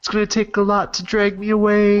It's gonna take a lot to drag me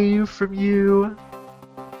away from you.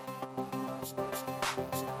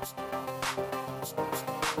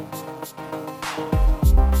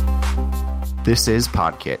 This is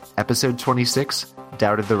Podkit, episode 26,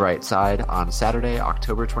 Doubted the Right Side, on Saturday,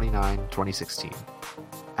 October 29, 2016.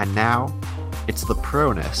 And now, it's the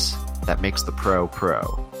proness that makes the pro.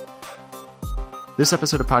 This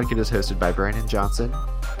episode of Podkit is hosted by Brandon Johnson,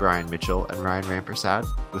 Brian Mitchell, and Ryan Rampersad,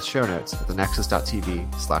 with show notes at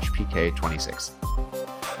thenexus.tv/PK26.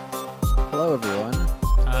 Hello, everyone.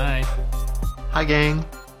 Hi. Hi, gang.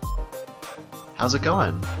 How's it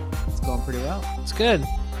going? It's going pretty well. It's good.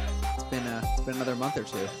 It's been another month or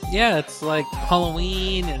two. Yeah, it's like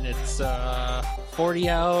Halloween and it's 40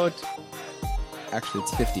 out. Actually,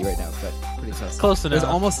 it's 50 right now, but pretty close. Close It was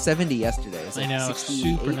enough. almost 70 yesterday. It's I like know,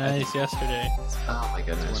 68, super I nice think. yesterday. Oh my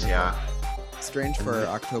goodness, wonderful. yeah. Strange for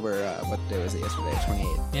October. What day was it yesterday? 28.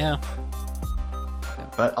 Yeah.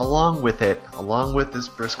 But along with this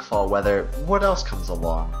brisk fall weather, what else comes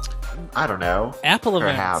along? I don't know. Apple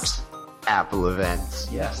events. Perhaps Apple events.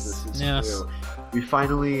 Yes, this is Yes. true. We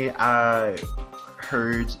finally heard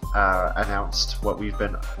announced what we've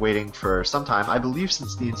been waiting for some time, I believe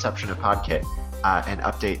since the inception of Podkit, an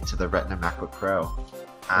update to the Retina MacBook Pro.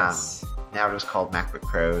 Yes. Now just called MacBook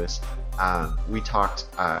Pros. We talked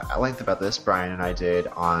at length about this, Brian and I did,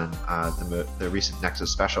 on the recent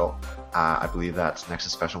Nexus Special. I believe that's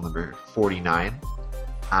Nexus Special number 49.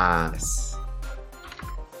 Yes.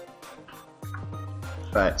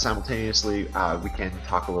 But simultaneously, we can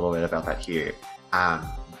talk a little bit about that here.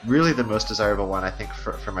 Really the most desirable one, I think,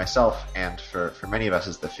 for myself and for many of us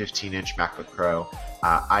is the 15-inch MacBook Pro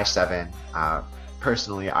i7.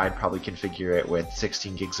 Personally, I'd probably configure it with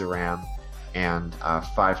 16 gigs of RAM and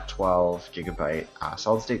 512 gigabyte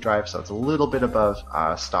solid-state drive, so it's a little bit above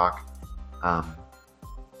stock.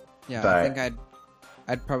 Yeah, but- I think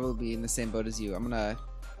I'd probably be in the same boat as you. I'm gonna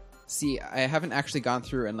see. I haven't actually gone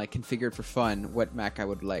through and like configured for fun what Mac I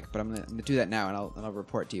would like, but I'm gonna do that now, and I'll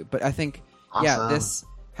report to you. But I think yeah, Awesome.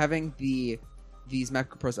 having these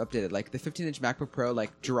MacBook Pros updated, like the 15-inch MacBook Pro,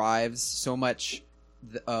 like drives so much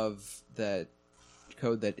of the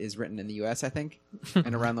code that is written in the US, I think,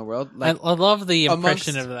 and around the world. Like I love the amongst-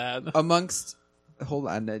 impression of that. amongst, hold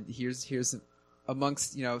on, here's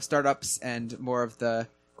amongst startups and more of the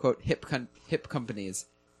quote hip companies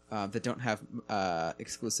that don't have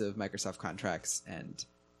exclusive Microsoft contracts and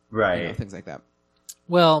Right. things like that.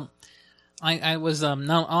 Well, I was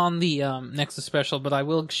not on the Nexus Special, but I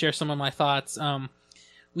will share some of my thoughts.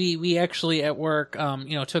 We actually at work,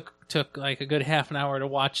 took like a good half an hour to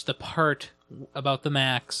watch the part about the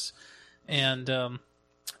Macs, and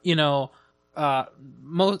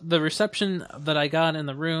the reception that I got in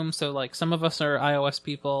the room. So like some of us are iOS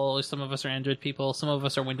people, some of us are Android people, some of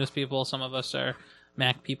us are Windows people, some of us are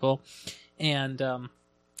Mac people, and the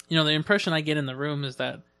impression I get in the room is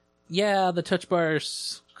that the Touch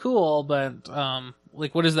Bar's cool, but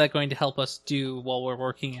like what is that going to help us do while we're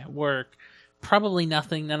working at work? Probably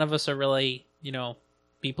nothing. None of us are really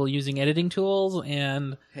people using editing tools,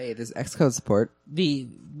 and Hey, there's Xcode support. we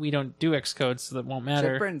don't do Xcode, so that won't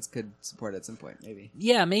matter. JetBrains could support at some point, maybe.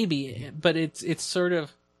 Yeah, maybe, but it's sort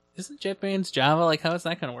of, isn't JetBrains Java? Like, how is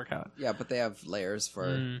that going to work out? Yeah, but they have layers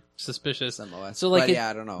for Suspicious. some OS. So like, but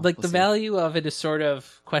I don't know. Like We'll the see. value of it is sort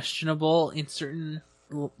of questionable in certain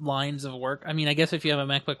lines of work. I mean, I guess if you have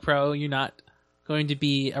a MacBook Pro, you're not going to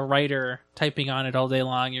be a writer typing on it all day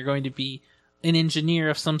long. You're going to be an engineer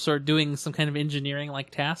of some sort doing some kind of engineering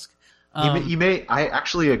like task. You may. I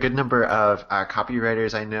actually a good number of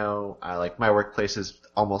copywriters I know. Like my workplace is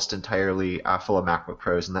almost entirely full of MacBook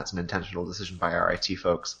Pros, and that's an intentional decision by our IT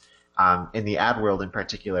folks. In the ad world, in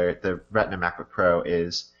particular, the Retina MacBook Pro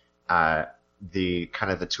is the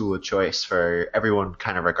kind of the tool of choice for everyone,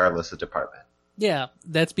 kind of regardless of department. Yeah,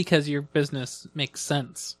 that's because your business makes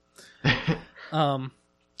sense.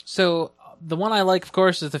 So the one I like, of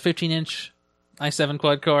course, is the 15-inch i7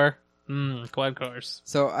 quad core. Quad cores.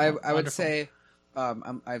 So I would Wonderful. say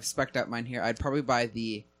I've spec'd out mine here. I'd probably buy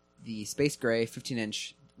the space gray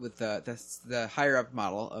 15-inch with the higher up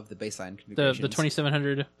model of the baseline The configuration.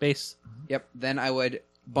 2700 base. Yep. Then I would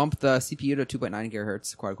bump the CPU to 2.9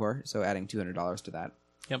 gigahertz quad core, so adding $200 to that.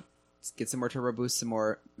 Yep. Let's get some more turbo boost, some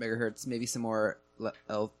more megahertz, maybe some more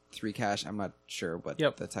L3 cache. I'm not sure what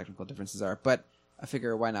the technical differences are, but I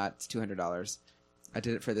figure why not? It's $200. I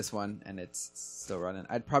did it for this one, and it's still running.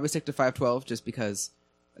 I'd probably stick to 512 just because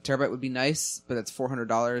a terabyte would be nice, but that's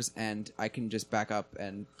 $400, and I can just back up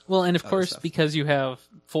and Well, and of other course, stuff. because you have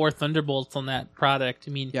 4 Thunderbolts on that product,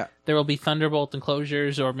 I mean, Yeah. there will be Thunderbolt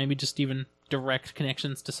enclosures or maybe just even direct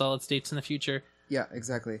connections to solid states in the future. Yeah,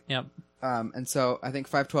 exactly. Yep. And so I think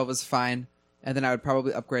 512 is fine. And then I would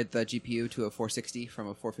probably upgrade the GPU to a 460 from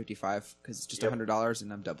a 455 because it's just $100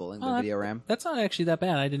 and I'm doubling the video RAM. That's not actually that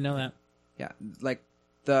bad. I didn't know that. Yeah, like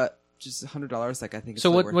just $100. Like I think. It's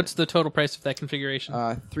so really what's the total price of that configuration?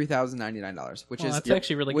 $3,099, which is that's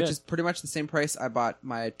actually really good. Which is pretty much the same price I bought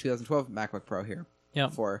my 2012 MacBook Pro here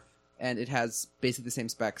for, and it has basically the same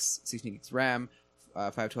specs: 16 gigs RAM,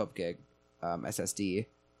 512 gig SSD,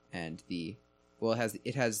 and it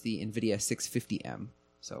has the NVIDIA 650M.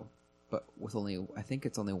 So. But with I think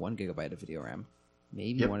it's only 1 gigabyte of video RAM,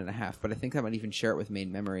 maybe 1.5. But I think I might even share it with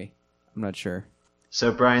main memory. I'm not sure.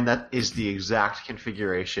 So Brian, that is the exact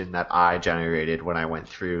configuration that I generated when I went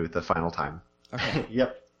through the final time. Okay.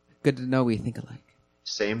 Yep. Good to know we think alike.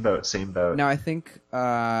 Same boat. Now I think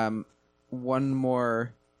one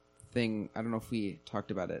more thing. I don't know if we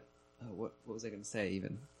talked about it. What was I going to say?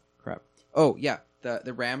 Even crap. Oh yeah,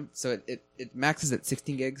 the RAM. So it maxes at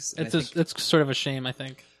 16 gigs. It's sort of a shame, I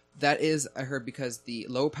think. That is, I heard, because the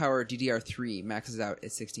low-power DDR3 maxes out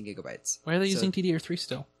at 16 gigabytes. Why are they using DDR3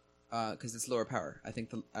 still? Because it's lower power. I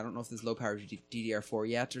don't know if there's low-power DDR4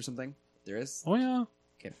 yet or something. There is? Oh, yeah.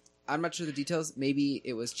 Okay. I'm not sure the details. Maybe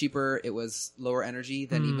it was cheaper, it was lower energy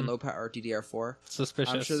than even low-power DDR4.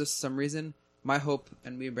 Suspicious. I'm sure there's some reason. My hope,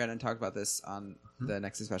 and me and Brandon talked about this on the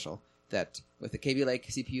Nexus special, that with the Kaby Lake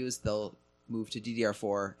CPUs, they'll move to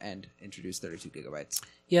DDR4 and introduce 32 gigabytes.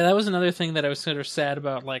 Yeah, that was another thing that I was sort of sad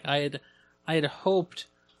about. Like I had hoped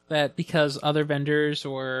that because other vendors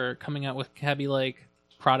were coming out with Kaby Lake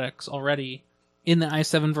products already in the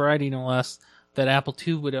i7 variety, no less, that Apple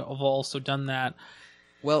II would have also done that.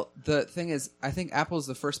 Well, the thing is, I think Apple's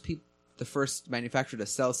the first manufacturer to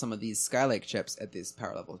sell some of these Skylake chips at these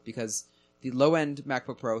power levels, because the low-end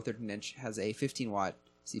MacBook Pro 13-inch has a 15-watt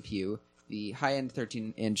CPU. The high-end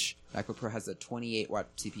 13-inch MacBook Pro has a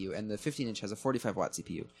 28-watt CPU, and the 15-inch has a 45-watt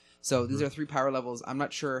CPU. So these are 3 power levels. I'm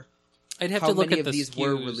not sure I'd have how to look many at of the these SKUs.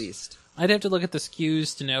 were released. I'd have to look at the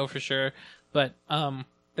SKUs to know for sure. But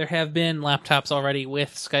there have been laptops already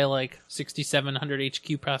with Skylake 6700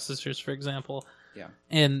 HQ processors, for example. Yeah.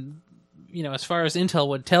 And, as far as Intel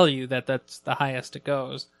would tell you, that's the highest it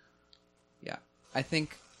goes. Yeah. I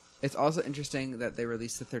think it's also interesting that they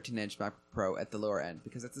released the 13-inch MacBook Pro at the lower end,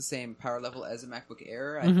 because that's the same power level as a MacBook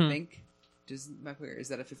Air, I think. Is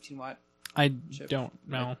that a 15-watt I chip? don't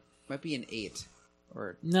know. Might be an 8.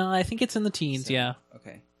 No, I think it's in the teens, 7. yeah.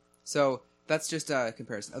 Okay. So that's just a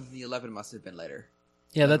comparison. The 11 must have been later.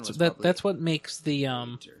 Yeah, that's what makes the...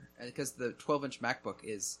 Because the 12-inch MacBook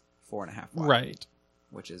is 4.5 watt. Right.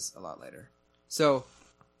 Which is a lot later. So,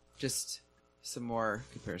 just some more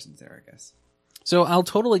comparisons there, I guess. So I'll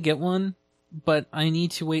totally get one, but I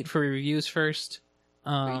need to wait for reviews first.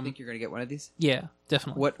 You think you're going to get one of these? Yeah,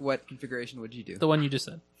 definitely. What configuration would you do? The one you just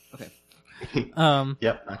said. Okay.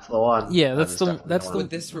 Yep, that's the one. Yeah, that's the. Would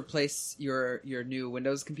this replace your new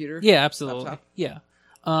Windows computer? Yeah, absolutely. Laptop? Yeah.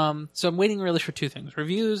 So I'm waiting really for 2 things.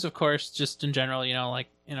 Reviews, of course, just in general,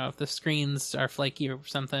 if the screens are flaky or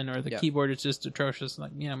something, or the keyboard is just atrocious,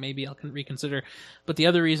 maybe I'll reconsider. But the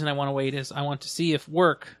other reason I want to wait is I want to see if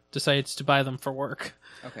work decides to buy them for work.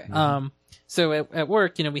 Okay. So at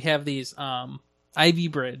work, we have these Ivy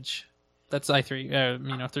Bridge. That's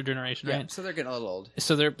i3, third generation, right? Yeah, so they're getting a little old.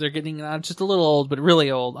 So they're getting not just a little old, but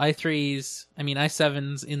really old. i7s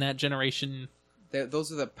in that generation.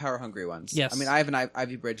 Those are the power-hungry ones. Yes. I have an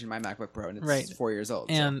Ivy Bridge in my MacBook Pro, and it's 4 years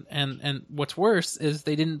old. And what's worse is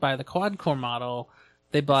they didn't buy the quad-core model.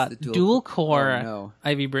 They bought dual-core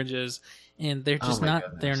Ivy Bridges, and they're just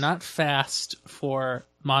they're not fast for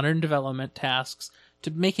modern development tasks.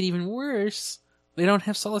 To make it even worse, they don't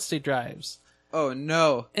have solid-state drives. Oh,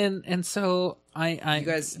 no. And so you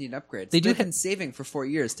guys need upgrades. They've been saving for 4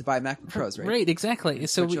 years to buy MacBook Pros, right? Right, exactly.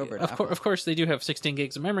 So of course they do have 16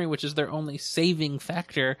 gigs of memory, which is their only saving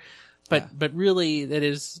factor. But really, that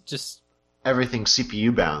is just everything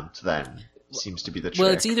CPU bound. Then seems to be the trick.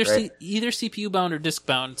 Well, it's either right? either CPU bound or disk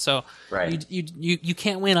bound. So right. you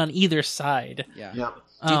can't win on either side. Yeah. Yep.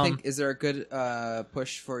 Do you think is there a good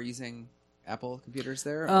push for using Apple computers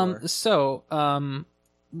there?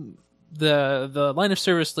 The line of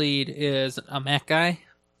service lead is a Mac guy.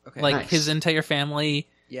 Okay. Like nice. his entire family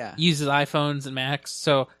uses iPhones and Macs,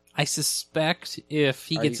 so I suspect if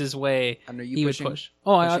he gets his way, he would push.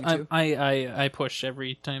 Oh, I push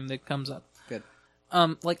every time that comes up. Good.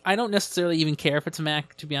 I don't necessarily even care if it's a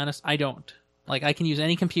Mac, to be honest. I don't. I can use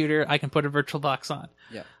any computer, I can put a VirtualBox on.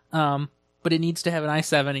 Yeah. But it needs to have an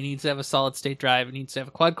i7, it needs to have a solid state drive, it needs to have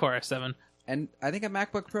a quad-core i7. And I think a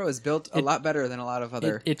MacBook Pro is built a lot better than a lot of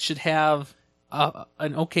other... It should have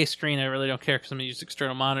an okay screen. I really don't care because I'm going to use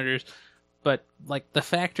external monitors. But, the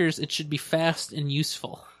factors, it should be fast and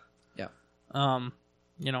useful. Yeah. I'll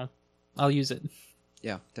use it.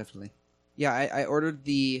 Yeah, definitely. Yeah, I ordered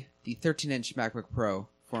the 13-inch MacBook Pro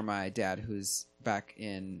for my dad, who's back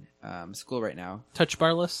in school right now. Touch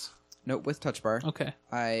barless? Nope, with Touch Bar. Okay.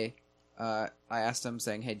 I asked him,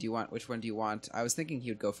 saying, "Hey, which one do you want?" I was thinking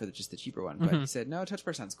he would go for just the cheaper one, but he said, "No, Touch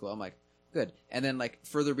Bar sounds cool." I'm like, good. And then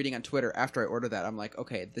further reading on Twitter after I ordered that, I'm like,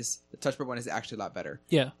 okay, the Touch Bar one is actually a lot better.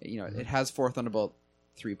 Yeah. It has 4 Thunderbolt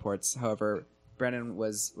 3 ports. However, Brandon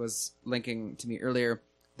was linking to me earlier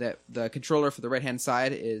that the controller for the right-hand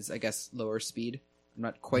side is, I guess, lower speed. I'm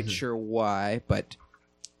not quite sure why, but...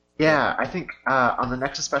 Yeah, I think on the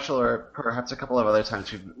Nexus Special, or perhaps a couple of other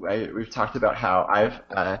times, we've talked about how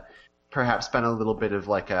I've perhaps been a little bit of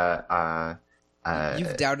You've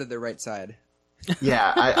doubted the right side.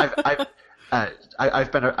 Yeah,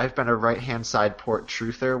 I've been a right-hand side port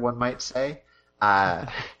truther, one might say. But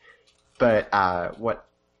what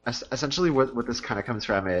this kind of comes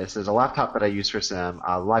from is there's a laptop that I use for some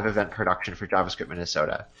live event production for JavaScript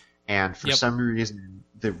Minnesota, and for some reason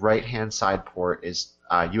the right-hand side port is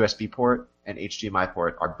USB port and HDMI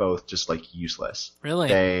port are both just useless. Really?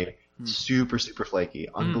 They super flaky,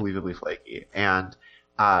 unbelievably flaky, and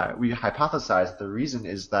we hypothesized the reason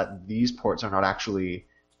is that these ports are not actually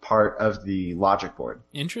part of the logic board.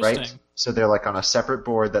 Interesting. Right? So they're on a separate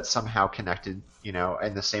board that's somehow connected,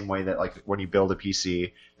 in the same way that when you build a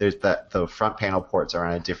PC, there's the front panel ports are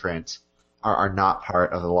on a different, are not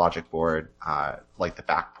part of the logic board, like the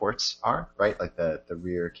back ports are, right? Like the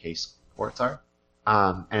rear case ports are.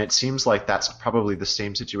 And it seems like that's probably the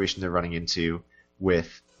same situation they're running into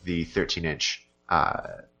with the 13-inch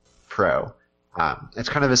Pro. It's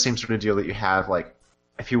kind of the same sort of deal that you have,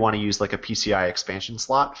 if you want to use a PCI expansion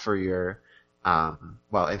slot for your,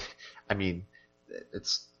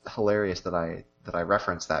 it's hilarious that I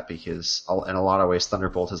reference that because in a lot of ways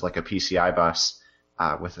Thunderbolt is like a PCI bus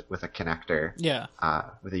with a connector,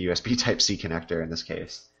 with a USB Type-C connector in this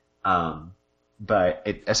case. But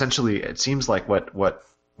it seems like what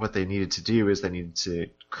they needed to do is they needed to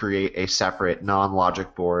create a separate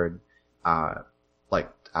non-logic board,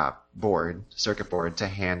 circuit board to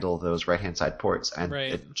handle those right-hand side ports, and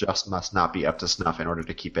it just must not be up to snuff in order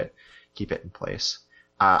to keep it in place.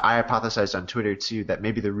 I hypothesized on Twitter too that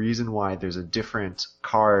maybe the reason why there's a different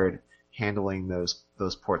card handling those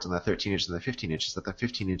ports on the 13-inch than the 15-inch is that the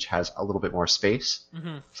 15-inch has a little bit more space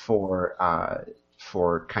for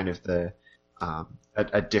kind of the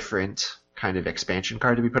a different kind of expansion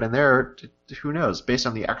card to be put in there. Who knows? Based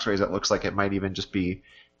on the X-rays, it looks like it might even just be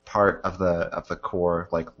part of the core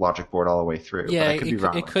logic board all the way through. Yeah, but I could be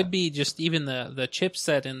wrong. It could be just even the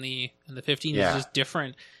chipset in the 15 is just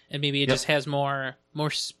different, and maybe it just has more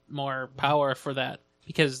power for that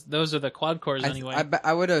because those are the quad cores anyway.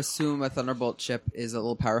 I would assume a Thunderbolt chip is a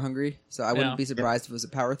little power hungry, so I wouldn't be surprised if it was a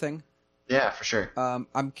power thing. Yeah, for sure.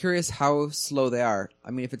 I'm curious how slow they are.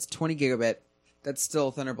 I mean, if it's 20 gigabit, that's still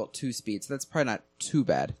Thunderbolt 2 speed, so that's probably not too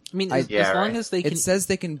bad. I mean, as long as they can... It says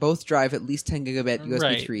they can both drive at least 10 gigabit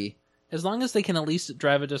USB 3. As long as they can at least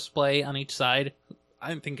drive a display on each side,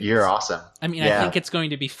 I think you're awesome. I mean, I think it's going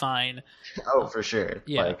to be fine. Oh, for sure.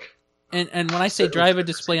 Yeah. And when I say drive a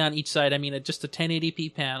display on each side, I mean just a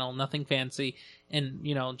 1080p panel, nothing fancy, and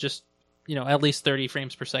just at least 30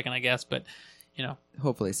 frames per second, I guess, but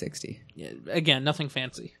hopefully 60. Again, nothing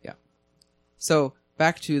fancy. Yeah. So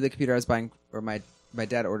back to the computer I was buying, or my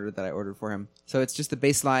dad ordered that I ordered for him. So it's just the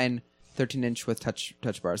baseline 13-inch with touch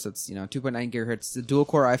bar. So it's 2.9 gigahertz. It's a dual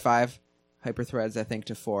core i5, hyperthreads I think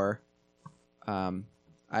to 4.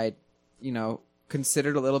 I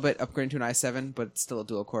considered a little bit upgrading to an i7, but it's still a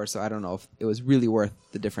dual core, so I don't know if it was really worth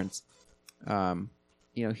the difference. I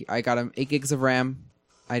got him 8 gigs of RAM.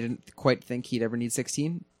 I didn't quite think he'd ever need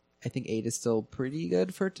 16. I think 8 is still pretty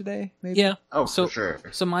good for today, maybe. Yeah. Oh, for sure.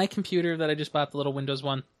 So my computer that I just bought, the little Windows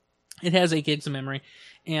one, it has 8 gigs of memory,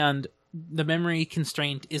 and the memory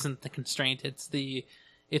constraint isn't the constraint.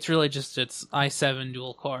 It's really just its i7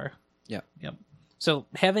 dual core. Yeah. Yep. So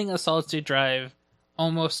having a solid state drive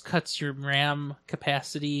almost cuts your RAM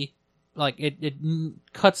capacity, it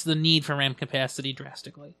cuts the need for RAM capacity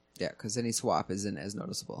drastically. Yeah, because any swap isn't as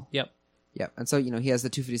noticeable. Yep. Yep. And so, he has the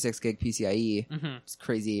 256 gig PCIe. Mm-hmm. It's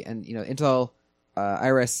crazy. And, Intel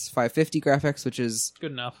Iris 550 graphics, which is...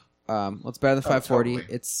 good enough. It's better than 540.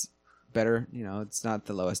 Totally. It's better. It's not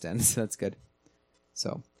the lowest end, so that's good.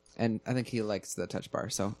 So, and I think he likes the touch bar.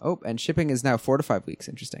 So, and shipping is now 4 to 5 weeks.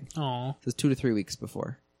 Interesting. Oh. So it's 2 to 3 weeks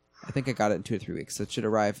before. I think I got it in 2 to 3 weeks. So it should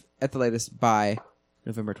arrive at the latest by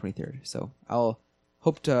November 23rd. So I'll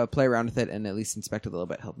hope to play around with it and at least inspect it a little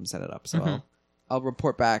bit, help him set it up. So I'll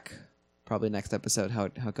report back probably next episode how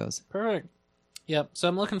it goes. Perfect. Yep. So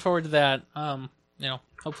I'm looking forward to that.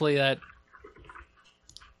 Hopefully that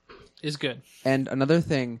is good. And another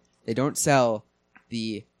thing, they don't sell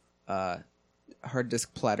the hard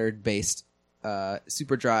disk plattered based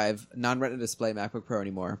Super Drive non-Retina display MacBook Pro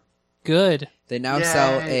anymore. Good. They now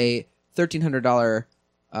sell a $1,300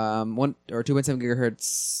 1 or 2.7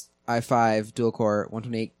 gigahertz i5 dual core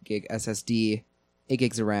 128 gig SSD, 8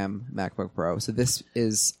 gigs of RAM MacBook Pro. So this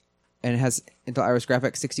is, and it has Intel Iris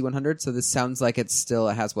Graphics 6100. So this sounds like it's still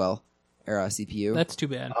a Haswell era CPU. That's too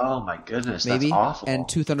bad. Oh my goodness, Maybe. that's awful. And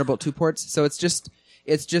 2 Thunderbolt 2 ports. So it's just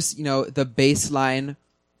the baseline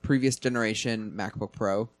previous generation MacBook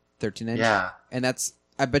Pro 13-inch. Yeah. And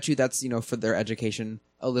I bet you that's, for their education,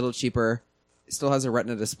 a little cheaper. It still has a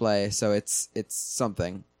Retina display, so it's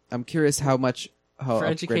something. I'm curious how for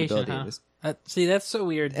education, upgradability it is. See, that's so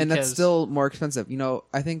weird. And that's still more expensive.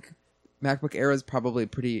 I think MacBook Air is probably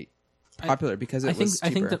pretty popular because it was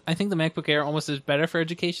cheaper. I think the MacBook Air almost is better for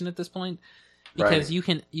education at this point because you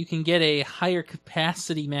can get a higher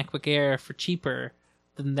capacity MacBook Air for cheaper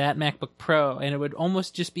than that MacBook Pro, and it would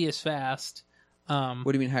almost just be as fast. What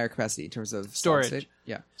do you mean higher capacity in terms of storage? Solid state?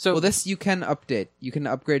 Yeah. So this you can update. You can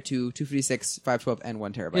upgrade to 256, 512, and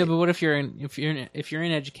 1 terabyte. Yeah, but what if you're in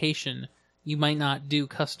education? You might not do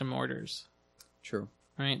custom orders. True.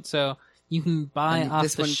 Right. So you can buy off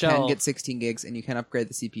this the one shelf. Can get 16 gigs, and you can upgrade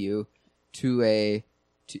the CPU to a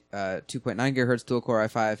 2.9 gigahertz dual core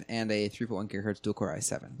i5 and a 3.1 gigahertz dual core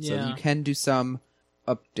i7. Yeah. So you can do some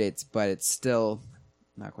updates, but it's still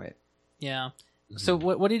not quite. Yeah. So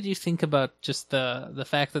what did you think about just the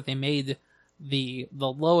fact that they made the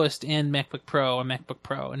lowest end MacBook Pro a MacBook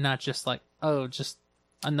Pro and not just just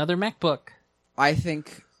another MacBook? I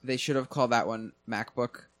think they should have called that one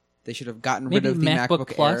MacBook. They should have gotten Maybe rid of the MacBook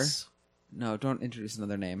Plus? Air. No, don't introduce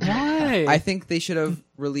another name. Why? I think they should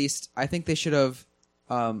have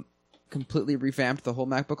completely revamped the whole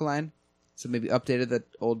MacBook line. So maybe updated the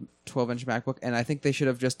old 12-inch MacBook, and I think they should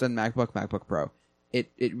have just done MacBook Pro. It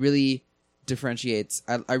really differentiates.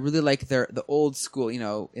 I really like the old school.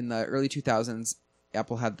 In the early 2000s,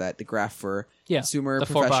 Apple had the graph for consumer, the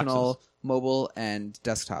 4 professional, boxes. mobile, and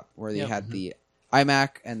desktop, where they had the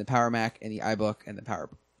iMac and the Power Mac and the iBook and the Power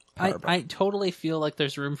Book. I totally feel like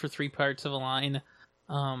there's room for 3 parts of a line.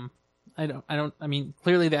 I mean,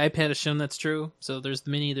 clearly the iPad has shown that's true. So there's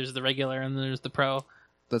the mini, there's the regular, and there's the Pro.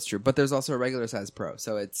 That's true, but there's also a regular size Pro,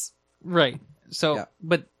 so it's right. So,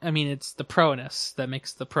 but I mean, it's the Pro-ness that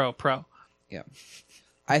makes the Pro. Yeah,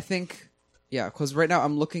 I think, because right now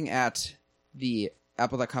I'm looking at the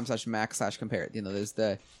apple.com/mac/compare.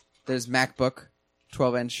 There's MacBook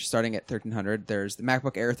 12-inch starting at $1,300. There's the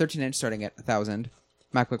MacBook Air 13-inch starting at $1,000.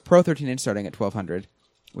 MacBook Pro 13-inch starting at $1,200,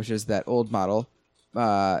 which is that old model.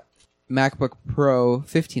 MacBook Pro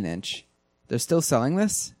 15-inch. They're still selling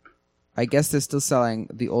this? I guess they're still selling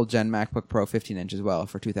the old gen MacBook Pro 15-inch as well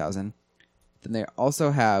for $2,000. Then they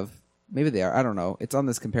also have, maybe they are, I don't know. It's on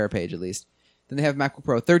this compare page at least. Then they have MacBook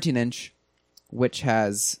Pro 13-inch, which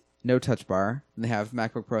has no touch bar. Then they have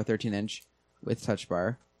MacBook Pro 13-inch with touch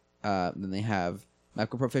bar. Then they have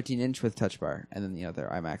MacBook Pro 15-inch with touch bar. And then, their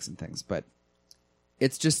iMacs and things. But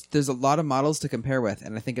it's just, there's a lot of models to compare with.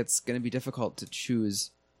 And I think it's going to be difficult to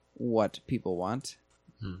choose what people want.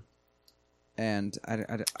 And I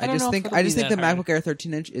just think the MacBook Air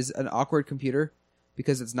 13-inch is an awkward computer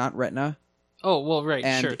because it's not Retina. Oh, well, right,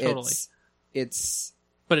 and sure, totally.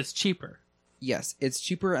 But it's cheaper. Yes, it's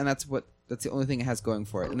cheaper, and that's the only thing it has going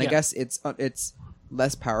for it. And I Yeah. guess it's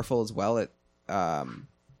less powerful as well. It the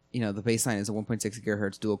baseline is a 1.6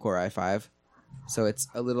 gigahertz dual core i5, so it's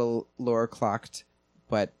a little lower clocked,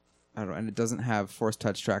 but I don't know, and it doesn't have Force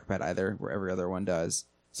Touch trackpad either, where every other one does.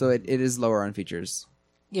 So it is lower on features.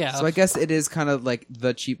 Yeah. So I guess it is kind of like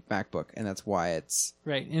the cheap MacBook, and that's why it's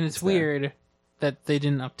right. And it's weird that they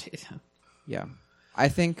didn't update it. Yeah, I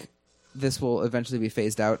think this will eventually be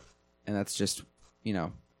phased out, and that's just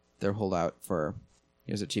their holdout for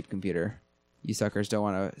here's a cheap computer. You suckers don't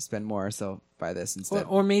want to spend more, so buy this instead.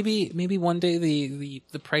 Or maybe one day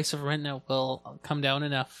the price of Retina will come down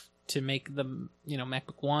enough to make the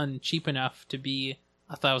MacBook One cheap enough to be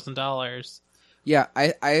 $1,000. Yeah,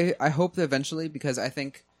 I hope that eventually, because I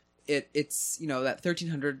think it's that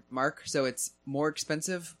 1,300 mark, so it's more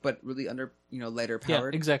expensive but really lighter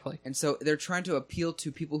powered. Yeah, exactly. And so they're trying to appeal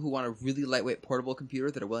to people who want a really lightweight portable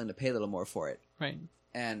computer that are willing to pay a little more for it. Right.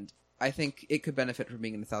 And I think it could benefit from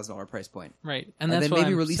being in $1,000 price point. Right. And that's then what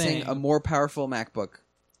maybe I'm releasing saying. a more powerful MacBook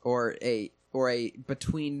or a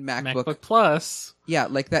between MacBook Plus. Yeah,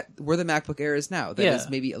 like that where the MacBook Air is now. That is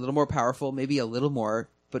maybe a little more powerful, maybe a little more,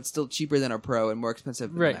 but still cheaper than a Pro and more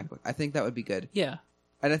expensive than a MacBook. I think that would be good. Yeah.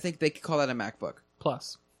 And I think they could call that a MacBook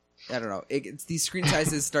Plus. I don't know. It's these screen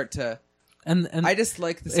sizes start to And I just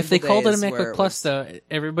like the if they called it a simple days where MacBook it Plus, was- though,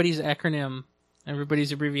 everybody's acronym,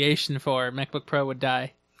 everybody's abbreviation for MacBook Pro would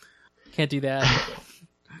die. Can't do that.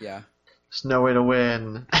 Yeah. There's no way to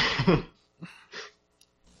win.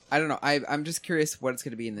 I don't know. I'm just curious what it's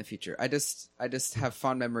going to be in the future. I just have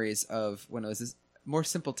fond memories of when it was this more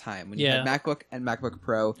simple time when you had MacBook and MacBook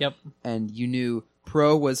Pro. Yep. And you knew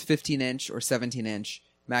Pro was 15-inch or 17-inch.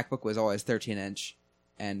 MacBook was always 13-inch,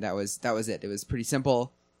 and that was it. It was pretty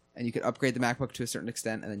simple, and you could upgrade the MacBook to a certain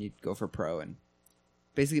extent, and then you'd go for Pro. And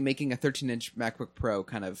basically, making a 13-inch MacBook Pro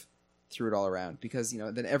kind of threw it all around because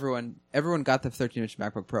then everyone got the 13-inch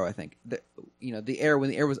MacBook Pro. I think when the Air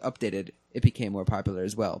was updated, it became more popular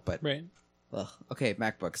as well. But Right. Okay,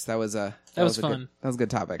 MacBooks. That was was fun. That was a good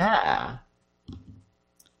topic. Yeah.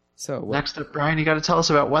 So Next up, Brian, you got to tell us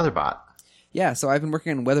about WeatherBot. yeah, so I've been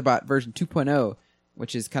working on WeatherBot version 2.0,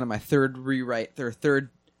 which is kind of my third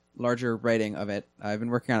larger writing of it. I've been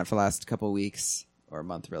working on it for the last couple of weeks or a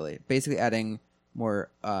month, really. Basically adding more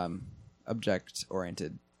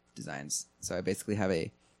object-oriented designs. So I basically have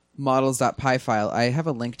a models.py file. I have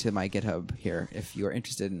a link to my GitHub here if you are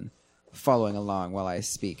interested in following along while I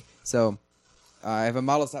speak. So I have a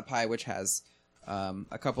models.py which has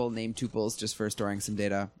a couple name tuples just for storing some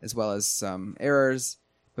data, as well as some errors.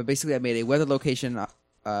 But basically I made a weather location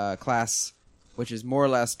class, which is more or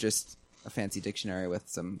less just a fancy dictionary with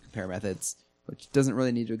some compare methods, which doesn't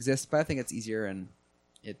really need to exist, but I think it's easier, and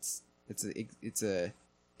it's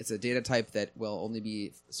a data type that will only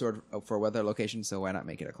be stored for weather location, so why not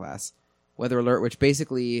make it a class? Weather alert, which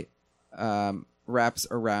basically wraps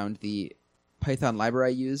around the Python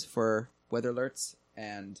library I use for weather alerts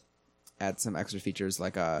and adds some extra features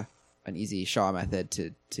like an easy SHA method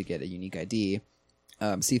to get a unique ID.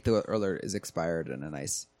 See if the alert is expired, and a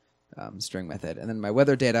nice string method. And then my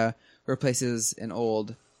weather data replaces an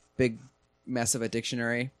old big mess of a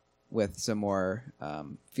dictionary with some more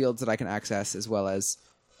fields that I can access, as well as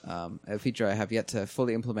a feature I have yet to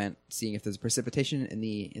fully implement, seeing if there's precipitation in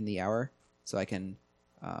the hour, so I can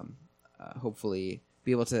hopefully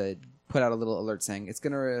be able to put out a little alert saying there's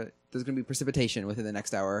gonna be precipitation within the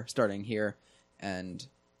next hour, starting here, and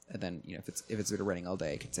then if it's raining all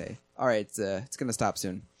day, I can say, all right, it's gonna stop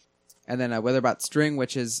soon. And then a WeatherBot string,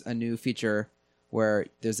 which is a new feature where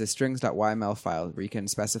there's a strings.yml file where you can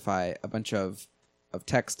specify a bunch of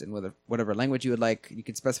text in whatever language you would like. You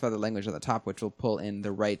can specify the language on the top, which will pull in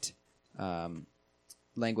the right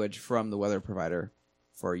language from the weather provider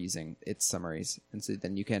for using its summaries. And so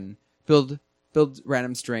then you can build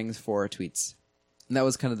random strings for tweets. And that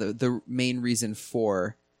was kind of the main reason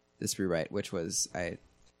for this rewrite, which was I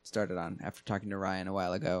started on after talking to Ryan a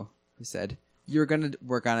while ago, who said, you were going to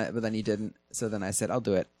work on it, but then you didn't. So then I said, I'll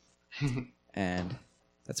do it. And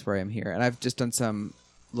that's where I am here. And I've just done a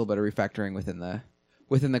little bit of refactoring within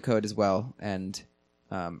the code as well, and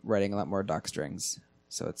writing a lot more doc strings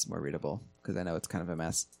so it's more readable, because I know it's kind of a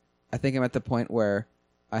mess. I think I'm at the point where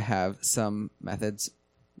I have some methods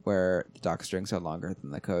where the doc strings are longer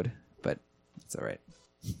than the code, but it's all right.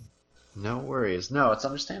 No worries. No, it's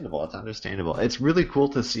understandable. It's really cool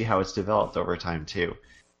to see how it's developed over time, too.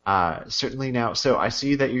 Certainly now, so I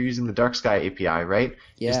see that you're using the Dark Sky API, right?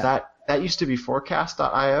 Yeah. Is that used to be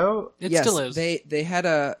Forecast.io? It yes, still is.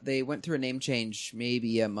 They went through a name change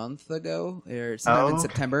maybe a month ago, or sometime in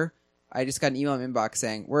September. I just got an email in my inbox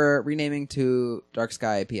saying, we're renaming to Dark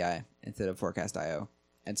Sky API instead of Forecast.io.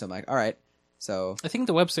 And so I'm like, all right. So I think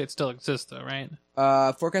the website still exists, though, right?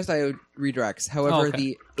 Forecast.io redirects. However,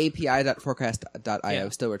 the API.forecast.io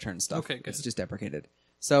still returns stuff. Okay, good. It's just deprecated.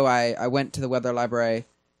 So I went to the weather library,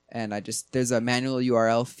 and there's a manual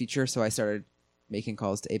URL feature, so I started making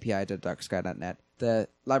calls to api.darksky.net. The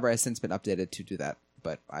library has since been updated to do that,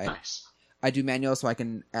 but Nice. I do manual so I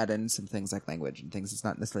can add in some things like language and things that's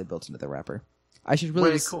not necessarily built into the wrapper. I should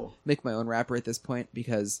really just make my own wrapper at this point,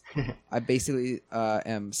 because I basically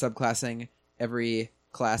am subclassing every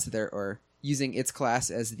class there, or using its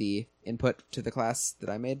class as the input to the class that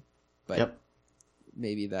I made. But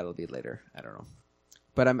maybe that'll be later. I don't know.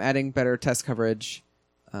 But I'm adding better test coverage.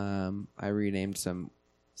 I renamed some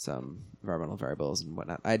environmental variables and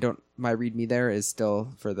whatnot. My README there is still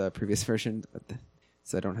for the previous version,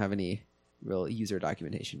 so I don't have any real user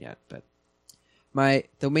documentation yet. But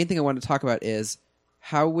the main thing I want to talk about is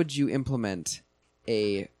how would you implement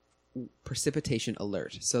a precipitation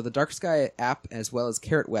alert? So the Dark Sky app, as well as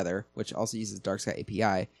Carrot Weather, which also uses Dark Sky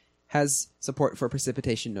API, has support for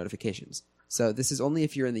precipitation notifications. So this is only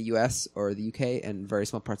if you're in the US or the UK and very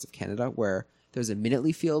small parts of Canada, where there's a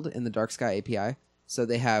minutely field in the Dark Sky API. So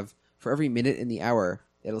they have, for every minute in the hour,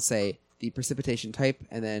 it'll say the precipitation type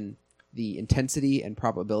and then the intensity and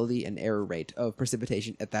probability and error rate of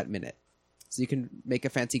precipitation at that minute. So you can make a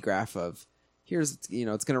fancy graph of here's it's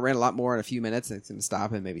going to rain a lot more in a few minutes, and it's going to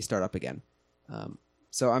stop and maybe start up again.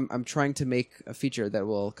 So I'm trying to make a feature that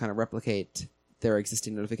will kind of replicate their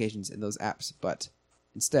existing notifications in those apps, but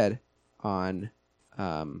instead on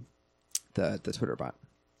the Twitter bot.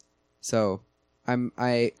 So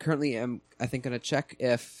I currently am I think going to check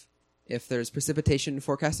if there's precipitation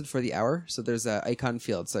forecasted for the hour. So there's a icon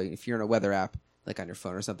field. So if you're in a weather app like on your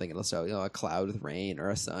phone or something, it'll show a cloud with rain or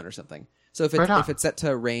a sun or something. So if it's set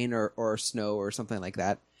to rain or snow or something like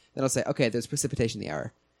that, then it'll say, okay, there's precipitation in the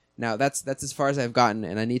hour. Now that's as far as I've gotten,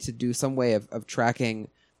 and I need to do some way of tracking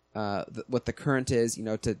what the current is,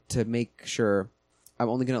 to make sure I'm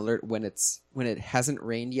only going to alert when it hasn't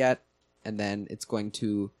rained yet, and then it's going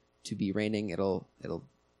to be raining. It'll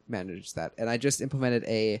manage that. And I just implemented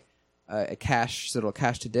a cache, so it'll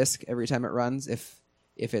cache to disk every time it runs. If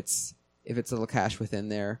its little cache within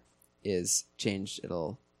there is changed,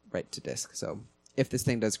 it'll write to disk. So if this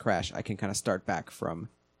thing does crash, I can kind of start back from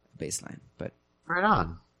baseline. But right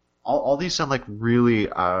on. All these sound like really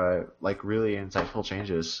insightful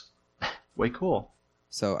changes. Way cool.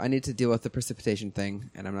 So I need to deal with the precipitation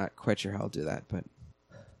thing, and I'm not quite sure how I'll do that, but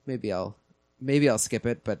maybe I'll skip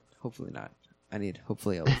it, but hopefully not.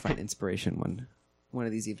 Hopefully I'll find inspiration one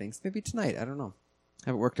of these evenings. Maybe tonight. I don't know. I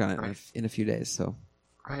haven't worked on it in a few days, so.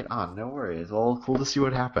 Right on. No worries. Well, cool to see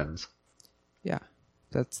what happens. Yeah,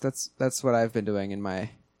 that's what I've been doing in my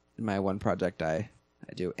one project I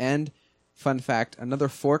do. And fun fact, another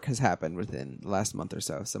fork has happened within the last month or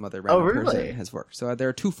so. Some other random person has forked. So there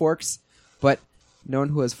are 2 forks, but no one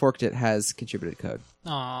who has forked it has contributed code.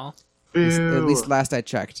 Aww. At least last I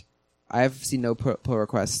checked. I've seen no pull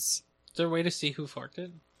requests. Is there a way to see who forked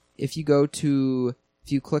it? If you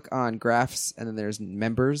click on graphs and then there's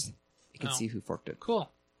members, you can see who forked it. Cool.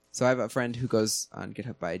 So I have a friend who goes on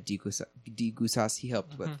GitHub by dgusas. He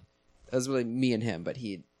helped with. It was really me and him, but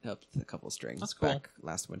he helped with a couple strings back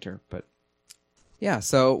last winter. But yeah,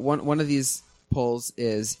 so one of these polls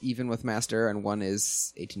is even with master, and one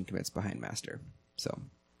is 18 commits behind master. So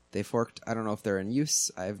they forked. I don't know if they're in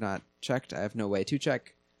use. I have not checked. I have no way to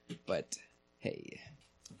check. But hey.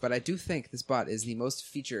 But I do think this bot is the most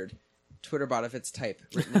featured Twitter bot of its type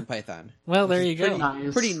written in Python. Well, there you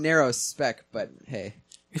go. Pretty narrow spec, but hey.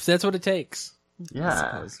 If that's what it takes.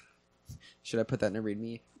 Yeah. Should I put that in a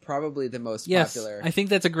README? Probably the most popular. I think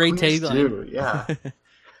that's a great tagline. Yeah.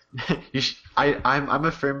 I'm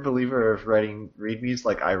a firm believer of writing READMEs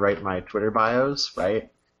like I write my Twitter bios, right?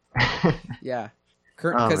 Yeah.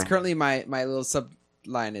 Because currently my little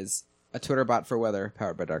subline is a Twitter bot for weather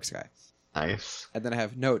powered by Dark Sky. Nice. And then I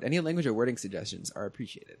have note, any language or wording suggestions are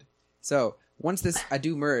appreciated. So once I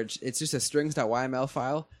do merge, it's just a strings.yml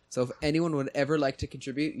file. So if anyone would ever like to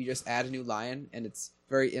contribute, you just add a new line, and it's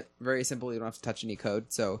very, very simple. You don't have to touch any code.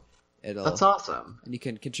 So that's awesome. And you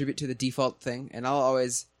can contribute to the default thing. And I'll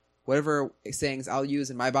always, whatever sayings I'll use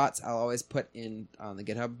in my bots, I'll always put in on the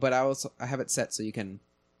GitHub. But I have it set so you can,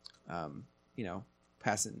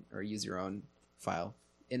 pass in or use your own file.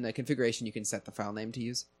 In the configuration, you can set the file name to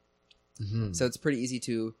use. Mm-hmm. So it's pretty easy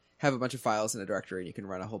to have a bunch of files in a directory, and you can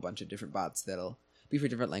run a whole bunch of different bots that'll be for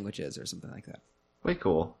different languages or something like that. Way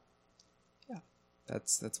cool. Yeah,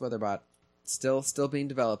 that's WeatherBot. Still being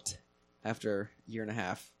developed after a year and a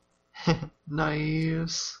half.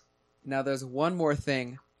 Nice. Now there's one more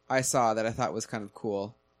thing I saw that I thought was kind of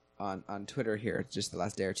cool on Twitter here just the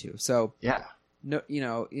last day or two. So yeah, no,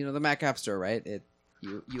 the Mac App Store, right?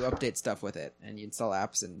 You update stuff with it, and you install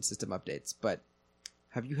apps and system updates. But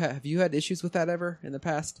have you had issues with that ever in the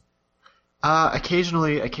past?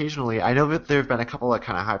 Occasionally. I know that there have been a couple of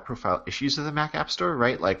kind of high-profile issues with the Mac App Store,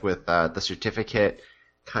 right? Like with the certificate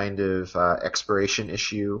kind of expiration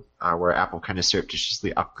issue, where Apple kind of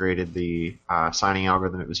surreptitiously upgraded the signing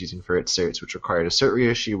algorithm it was using for its certs, which required a cert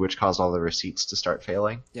reissue, which caused all the receipts to start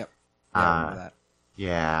failing. Yep. Yeah, I remember that.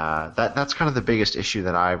 Yeah, that's kind of the biggest issue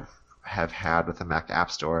that I have had with the Mac App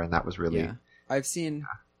Store, and that was really. Yeah. I've seen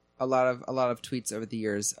a lot of tweets over the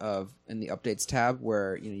years of in the updates tab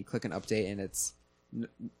where you click an update and it's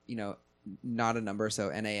not a number, so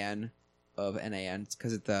NAN of NAN,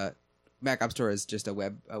 because the Mac App Store is just a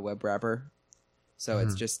web wrapper, so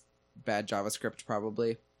it's just bad JavaScript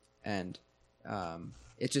probably, and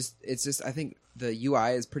it's just I think the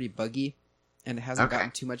UI is pretty buggy, and it hasn't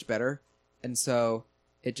gotten too much better, and so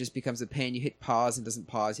it just becomes a pain. You hit pause and doesn't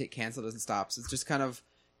pause, you hit cancel, doesn't stop, so it's just kind of.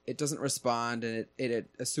 It doesn't respond, and it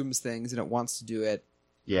assumes things, and it wants to do it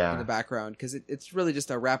in the background, because it's really just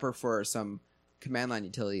a wrapper for some command line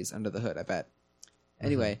utilities under the hood, I bet.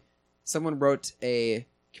 Anyway, someone wrote a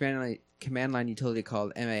command line utility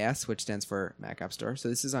called MAS, which stands for Mac App Store. So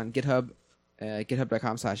this is on GitHub,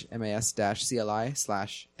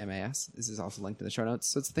 github.com/mas-cli/mas. This is also linked in the show notes.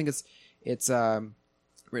 So I think it's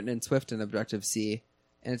written in Swift and Objective-C,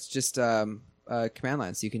 and it's just a command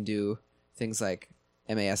line. So you can do things like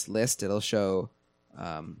MAS list. It'll show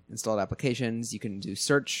installed applications. You can do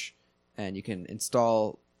search, and you can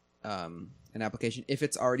install an application if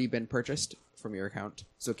it's already been purchased from your account.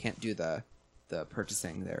 So it can't do the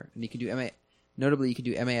purchasing there. And you can do notably you can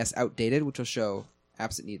do MAS outdated, which will show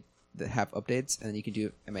apps that have updates, and then you can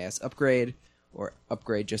do MAS upgrade or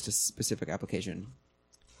upgrade just a specific application.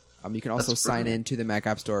 You can also sign in to the Mac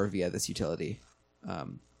App Store via this utility.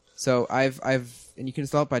 So and you can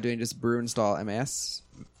install it by doing just brew install MAS,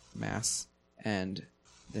 and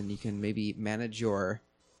then you can maybe manage your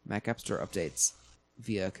Mac App Store updates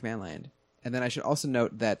via command line. And then I should also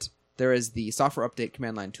note that there is the software update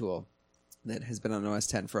command line tool that has been on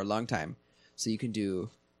OS X for a long time. So you can do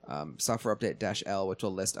software update -L, which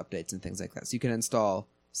will list updates and things like that. So you can install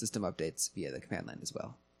system updates via the command line as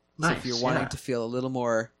well. Nice, so if you're wanting to feel a little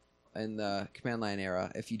more in the command line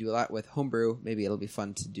era, if you do a lot with Homebrew, maybe it'll be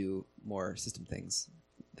fun to do more system things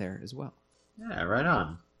there as well. Yeah, right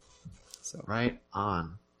on. So right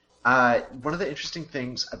on. One of the interesting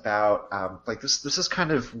things about this is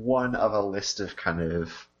kind of one of a list of kind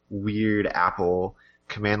of weird Apple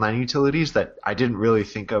command line utilities that I didn't really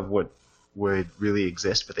think of would really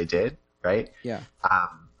exist, but they did, right? Yeah.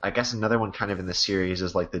 I guess another one kind of in the series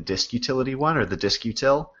is like the disk utility one, or the disk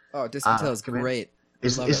util. Oh, disk util is great.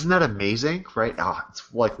 Isn't that amazing, right? Oh,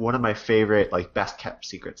 it's like one of my favorite, like, best kept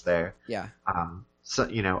secrets there. Yeah. So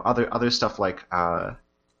other stuff like the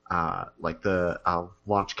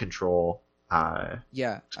launch control.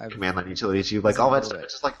 Command line utilities. You like all that stuff.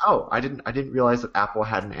 It's just like, oh, I didn't realize that Apple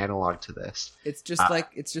had an analog to this. It's just like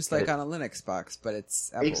on a Linux box, but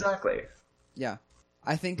it's Apple. Exactly. Yeah.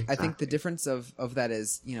 I think the difference of that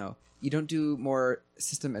is, you don't do more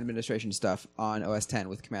system administration stuff on OS X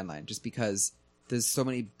with command line just because there's so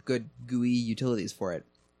many good GUI utilities for it.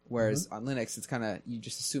 Whereas on Linux, it's kind of, you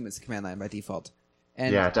just assume it's command line by default.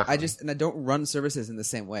 And yeah, definitely. I don't run services in the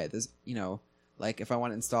same way. There's, like if I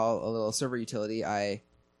want to install a little server utility, I'll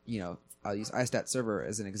use iStat server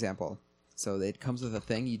as an example. So it comes with a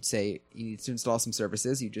thing. You'd say you need to install some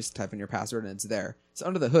services. You just type in your password and it's there. So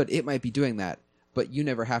under the hood, it might be doing that, but you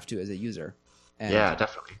never have to as a user. And yeah,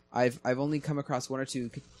 definitely. I've only come across one or two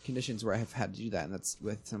conditions where I have had to do that, and that's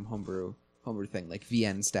with some homebrew thing like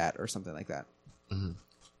VNstat or something like that. Mm-hmm.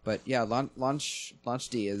 But yeah,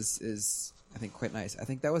 LaunchD is I think quite nice. I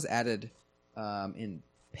think that was added in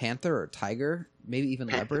Panther or Tiger, maybe even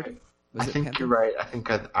Panther. Leopard. I think Panther? You're right. I think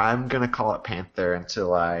I'm gonna call it Panther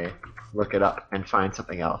until I look it up and find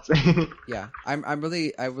something else. Yeah, I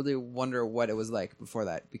really wonder what it was like before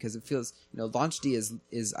that, because it feels, LaunchD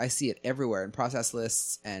is I see it everywhere in process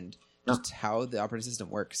lists and just how the operating system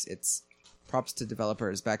works. It's props to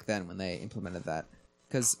developers back then when they implemented that,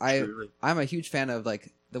 because I'm a huge fan of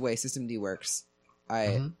like the way systemd works.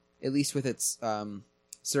 At least with its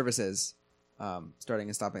services. Starting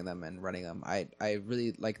and stopping them and running them. I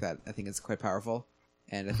really like that. I think it's quite powerful.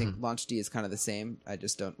 And I think LaunchD is kind of the same. I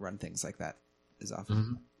just don't run things like that as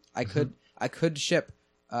often. I could ship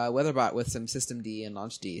WeatherBot with some systemd and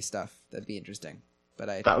LaunchD stuff. That'd be interesting.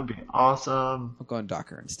 But that would be awesome. I'll go on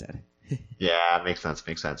Docker instead. Yeah, makes sense.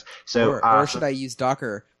 So or should I use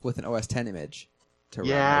Docker with an OS X image to run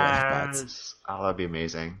WeatherBots? Oh, that'd be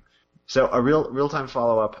amazing. So a real-time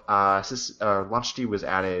follow-up, LaunchD was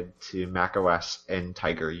added to macOS and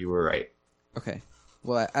Tiger. You were right. Okay.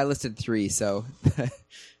 Well, I listed 3, so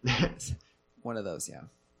one of those, yeah.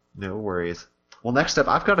 No worries. Well, next up,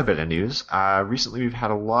 I've got a bit of news. Recently, we've had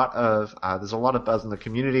there's a lot of buzz in the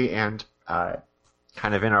community and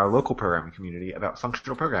kind of in our local programming community about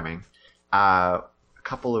functional programming. A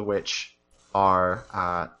couple of which came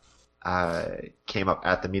up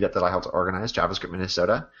at the meetup that I helped organize, JavaScript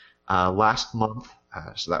Minnesota. Last month,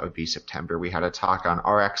 so that would be September, we had a talk on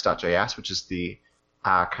rx.js, which is the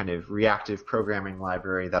kind of reactive programming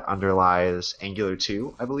library that underlies Angular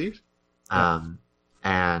 2, I believe. Yeah.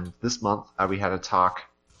 And this month, we had a talk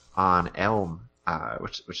on Elm,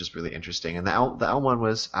 which is really interesting. And the Elm one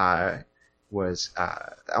was the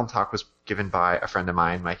Elm talk was given by a friend of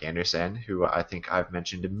mine, Mike Anderson, who I think I've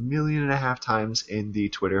mentioned 1.5 million times in the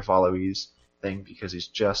Twitter followees thing because he's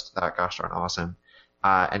just that gosh darn awesome.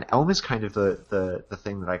 And Elm is kind of the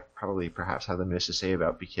thing that I probably perhaps have the most to say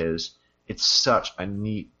about, because it's such a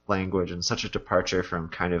neat language and such a departure from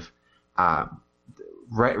kind of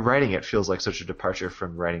writing it feels like such a departure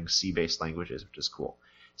from writing C-based languages, which is cool.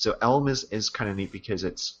 So Elm is kind of neat because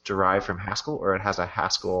it's derived from Haskell, or it has a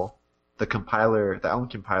Haskell. The Elm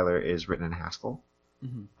compiler is written in Haskell.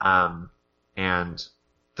 and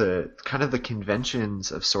the kind of the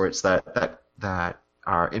conventions of sorts that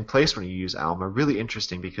are in place when you use Elm are really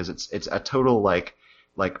interesting because it's a total like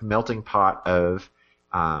melting pot of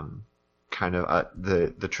kind of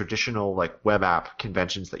the traditional like web app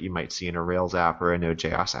conventions that you might see in a Rails app or a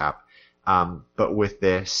Node.js app, but with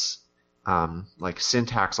this like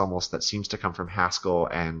syntax almost that seems to come from Haskell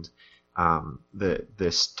and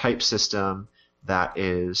this type system that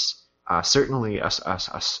is certainly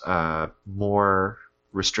a more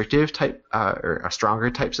restrictive type or a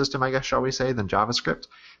stronger type system, I guess, shall we say, than JavaScript,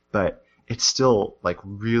 but it's still like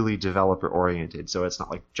really developer oriented. So it's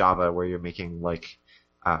not like Java where you're making like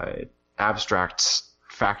abstract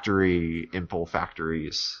factory impl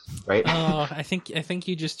factories, right? Oh, I think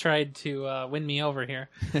you just tried to win me over here.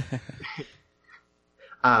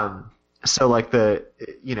 So like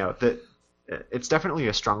it's definitely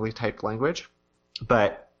a strongly typed language,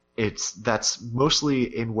 but that's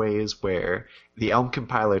mostly in ways where the Elm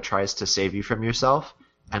compiler tries to save you from yourself,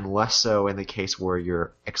 and less so in the case where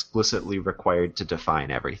you're explicitly required to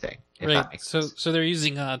define everything. Right. So they're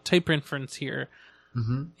using type inference here.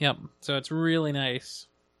 Mm-hmm. Yep. So it's really nice.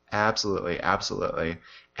 Absolutely.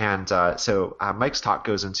 And so Mike's talk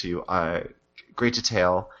goes into great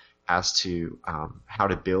detail as to how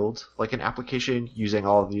to build like an application using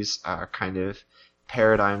all of these kind of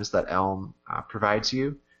paradigms that Elm provides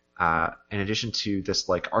you. In addition to this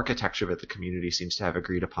like architecture that the community seems to have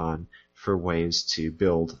agreed upon for ways to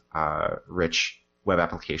build rich web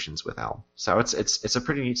applications with Elm. So it's a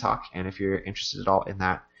pretty neat talk, and if you're interested at all in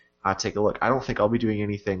that, take a look. I don't think I'll be doing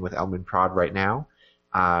anything with Elm in prod right now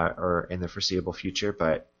or in the foreseeable future,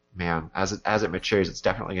 but man, as it matures, it's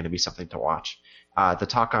definitely going to be something to watch. The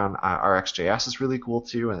talk on RxJS is really cool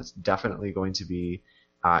too, and it's definitely going to be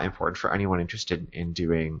important for anyone interested in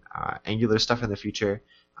doing Angular stuff in the future.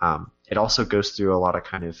 It also goes through a lot of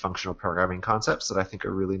kind of functional programming concepts that I think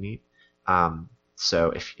are really neat.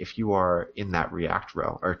 So if you are in that React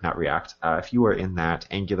realm, or not React, if you are in that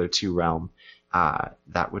Angular 2 realm,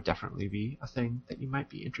 that would definitely be a thing that you might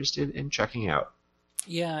be interested in checking out.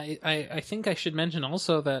 Yeah, I think I should mention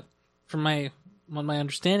also that from what my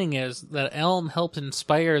understanding is that Elm helped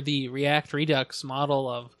inspire the React Redux model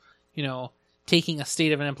of, taking a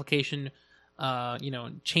state of an application,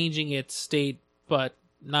 changing its state, but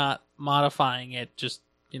not modifying it, just,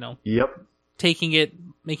 Yep. taking it,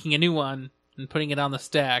 making a new one, and putting it on the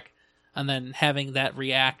stack, and then having that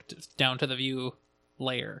react down to the view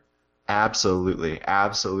layer. Absolutely.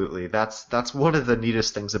 That's one of the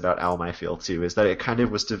neatest things about Elm, I feel, too, is that it kind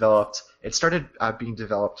of was developed. It started being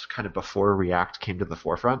developed kind of before React came to the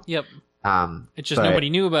forefront. Yep. It's just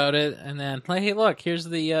nobody knew about it, and then, hey, look, here's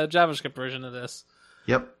the JavaScript version of this.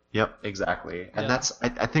 Yep, exactly. And that's,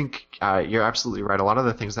 I think you're absolutely right. A lot of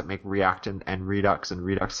the things that make React and Redux and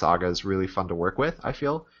Redux sagas really fun to work with, I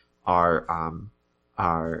feel, are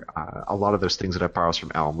a lot of those things that it borrows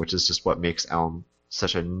from Elm, which is just what makes Elm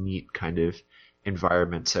such a neat kind of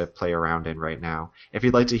environment to play around in right now. If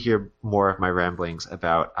you'd like to hear more of my ramblings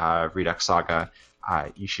about Redux Saga,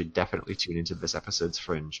 you should definitely tune into this episode's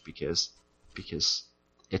Fringe because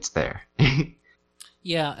it's there.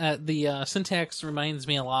 Yeah, the syntax reminds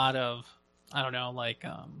me a lot of, I don't know, like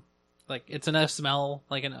it's an SML,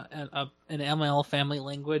 like an ML family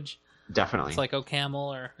language. Definitely. It's like OCaml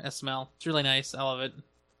or SML. It's really nice. I love it.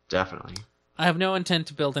 Definitely. I have no intent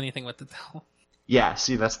to build anything with it though. Yeah,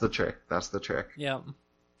 see, that's the trick. Yeah.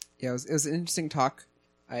 Yeah, it was an interesting talk.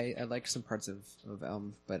 I liked some parts of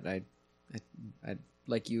Elm, but I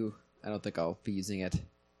like you, I don't think I'll be using it.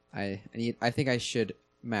 I think I should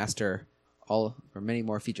master all or many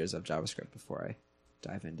more features of JavaScript before I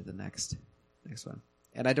dive into the next one.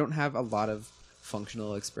 And I don't have a lot of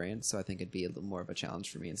functional experience, so I think it'd be a little more of a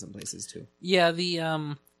challenge for me in some places too. Yeah,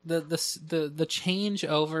 the change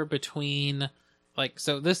over between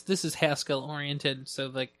so this is Haskell oriented, so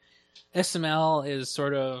like SML is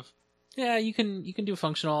sort of you can do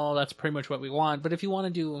functional, that's pretty much what we want, but if you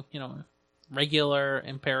want to do, regular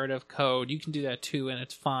imperative code, you can do that too and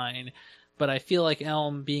it's fine. But I feel like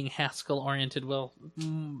Elm being Haskell oriented will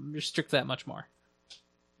restrict that much more.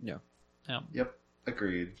 Yeah. Yep,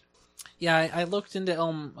 agreed. Yeah, I looked into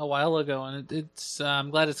Elm a while ago, and it's I'm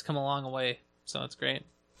glad it's come a long way, so it's great.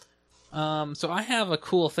 So I have a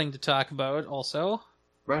cool thing to talk about also.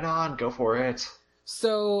 Right on, go for it.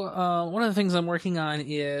 So one of the things I'm working on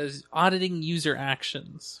is auditing user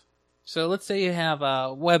actions. So let's say you have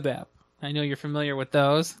a web app. I know you're familiar with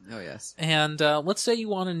those. Oh, yes. And let's say you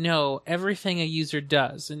want to know everything a user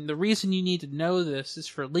does. And the reason you need to know this is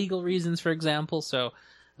for legal reasons, for example. So,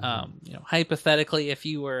 hypothetically, if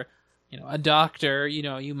you were, a doctor,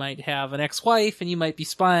 you might have an ex-wife and you might be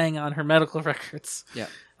spying on her medical records. Yeah.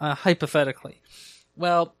 Hypothetically.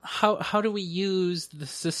 Well, how do we use the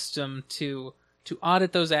system to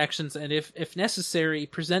audit those actions, and if necessary,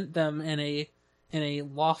 present them in a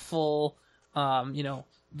lawful,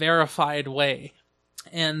 verified way?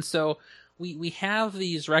 And so we have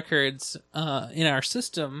these records in our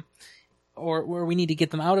system, or where we need to get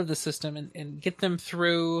them out of the system and get them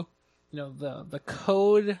through, the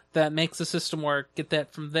code that makes the system work, get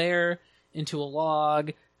that from there into a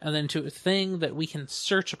log, and then to a thing that we can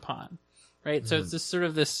search upon, right? Mm-hmm. So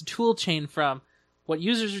it's this tool chain from what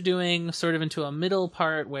users are doing sort of into a middle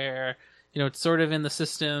part where, it's sort of in the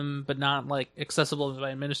system, but not like accessible by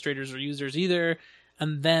administrators or users either.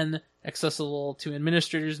 And then accessible to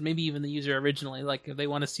administrators, maybe even the user originally, like if they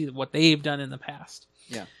want to see what they've done in the past.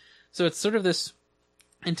 Yeah. So it's sort of this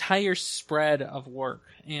entire spread of work.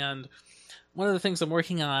 And one of the things I'm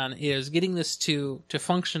working on is getting this to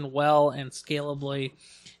function well and scalably.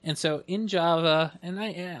 And so in Java, and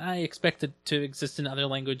I expect it to exist in other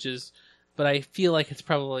languages, but I feel like it's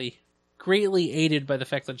probably greatly aided by the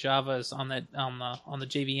fact that Java is on the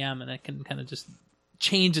JVM, and it can kind of just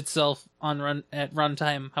change itself at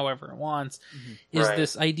runtime however it wants. Mm-hmm. Is right.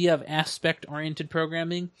 This idea of aspect-oriented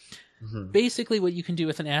programming. Mm-hmm. Basically, what you can do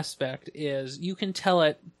with an aspect is you can tell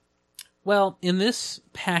it, well, in this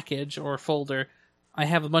package or folder, I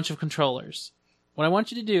have a bunch of controllers. What I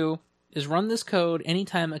want you to do is run this code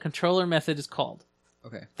anytime a controller method is called.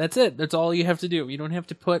 Okay. That's it. That's all you have to do. You don't have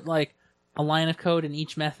to put like a line of code in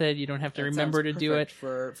each method. You don't have to remember to do it.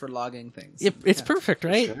 For logging things. It's perfect,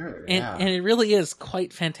 right? Sure, and it really is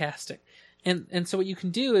quite fantastic. And so what you can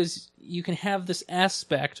do is you can have this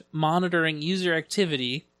aspect monitoring user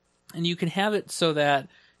activity, and you can have it so that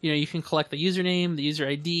you can collect the username, the user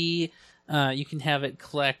ID. You can have it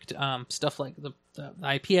collect stuff like the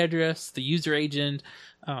IP address, the user agent.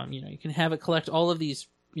 You can have it collect all of these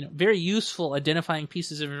very useful identifying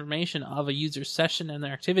pieces of information of a user's session and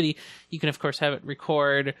their activity. You can, of course, have it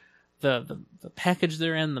record the package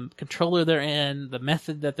they're in, the controller they're in, the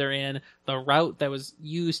method that they're in, the route that was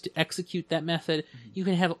used to execute that method. Mm-hmm. You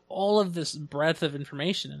can have all of this breadth of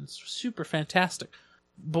information, and it's super fantastic.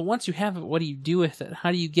 But once you have it, what do you do with it?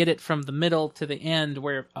 How do you get it from the middle to the end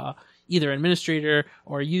where either administrator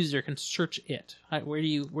or a user can search it? Where do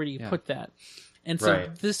you put that? And so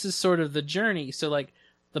This is sort of the journey. So like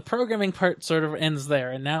the programming part sort of ends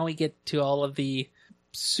there, and now we get to all of the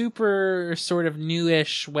super sort of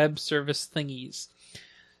newish web service thingies.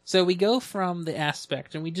 So we go from the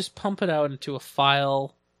aspect and we just pump it out into a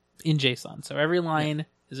file in JSON. So every line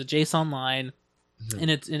is a JSON line, and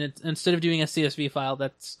it's instead of doing a CSV file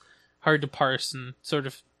that's hard to parse and sort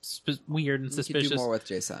of weird and suspicious. You can do more with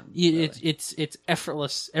JSON. Really. It's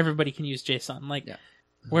effortless. Everybody can use JSON.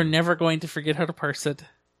 We're never going to forget how to parse it.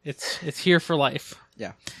 It's here for life.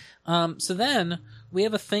 Yeah. So then we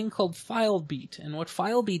have a thing called FileBeat, and what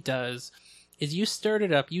FileBeat does is you start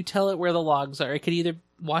it up, you tell it where the logs are. It could either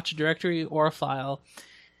watch a directory or a file,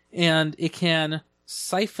 and it can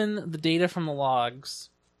siphon the data from the logs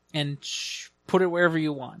and put it wherever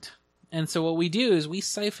you want. And so what we do is we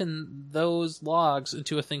siphon those logs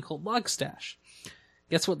into a thing called Logstash.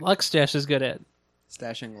 Guess what Logstash is good at?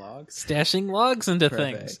 Stashing logs? Stashing logs into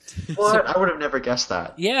Perfect. things. What? I would have never guessed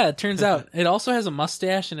that. Yeah, it turns out. It also has a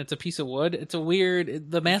mustache, and it's a piece of wood. It's a weird...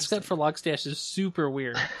 The mascot for Logstash is super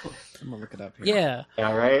weird. I'm going to look it up here. Yeah.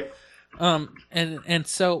 Yeah, right? And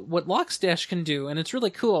so what Logstash can do, and it's really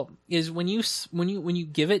cool, is when you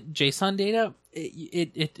give it JSON data,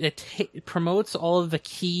 it promotes all of the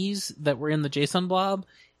keys that were in the JSON blob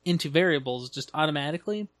into variables just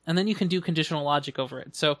automatically, and then you can do conditional logic over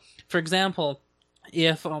it. So, for example,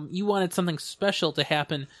 if you wanted something special to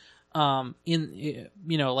happen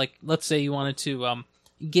like let's say you wanted to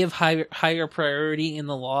give higher priority in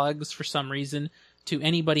the logs for some reason to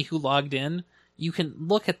anybody who logged in, you can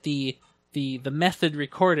look at the method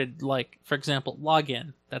recorded, like for example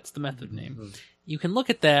login, that's the method name. Mm-hmm. You can look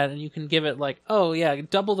at that and you can give it like, oh yeah,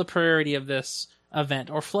 double the priority of this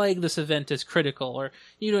event, or flag this event as critical, or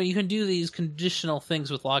you can do these conditional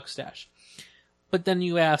things with Logstash. But then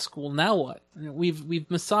you ask, well, now what?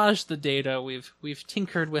 We've massaged the data, we've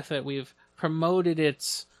tinkered with it, we've promoted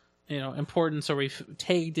its importance, or we've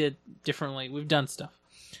tagged it differently, we've done stuff.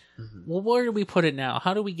 Mm-hmm. Well, where do we put it now?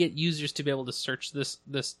 How do we get users to be able to search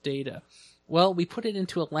this data? Well, we put it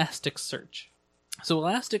into Elasticsearch. So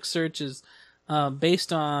Elasticsearch is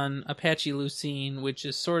based on Apache Lucene, which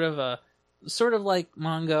is sort of like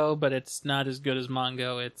Mongo, but it's not as good as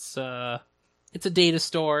Mongo. It's a data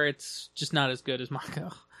store. It's just not as good as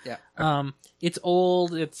Mongo. Yeah. It's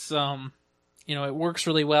old. It's it works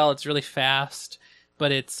really well. It's really fast,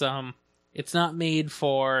 but it's not made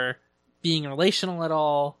for being relational at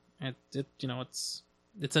all.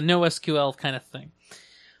 It's a NoSQL kind of thing.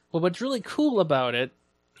 Well, what's really cool about it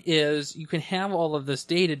is you can have all of this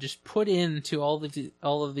data just put into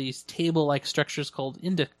all of these table-like structures called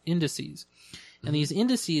indices. And these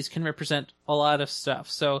indices can represent a lot of stuff.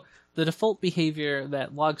 So the default behavior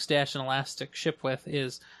that Logstash and Elastic ship with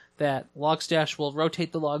is that Logstash will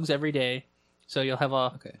rotate the logs every day. So you'll have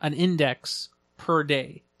an index per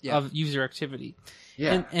day of user activity.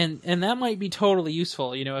 Yeah. And that might be totally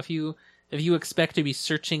useful. If you expect to be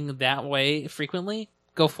searching that way frequently,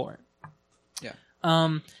 go for it.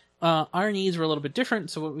 Yeah. Our needs were a little bit different,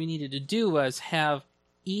 so what we needed to do was have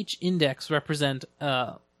each index represent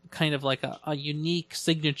kind of like a unique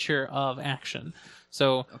signature of action.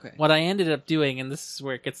 So what I ended up doing, and this is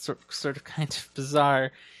where it gets sort of kind of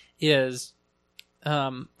bizarre, is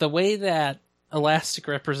the way that Elastic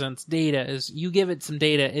represents data is you give it some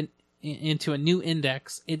data into a new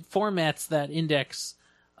index. It formats that index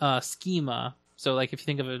schema. So like if you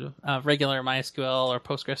think of a regular MySQL or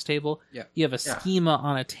Postgres table, you have a schema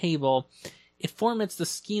on a table. It formats the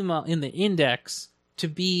schema in the index to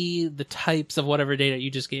be the types of whatever data you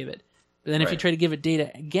just gave it. But then if you try to give it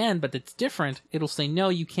data again, but it's different, it'll say, no,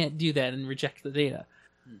 you can't do that, and reject the data.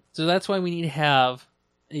 So that's why we need to have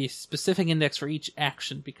a specific index for each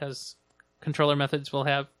action, because controller methods will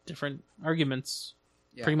have different arguments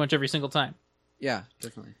pretty much every single time. Yeah,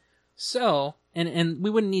 definitely. So, and we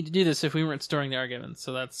wouldn't need to do this if we weren't storing the arguments,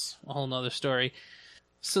 so that's a whole nother story.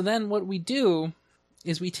 So then what we do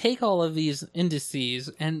is we take all of these indices,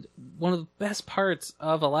 and one of the best parts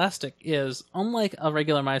of Elastic is, unlike a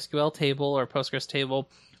regular MySQL table or Postgres table,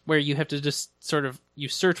 where you have to just you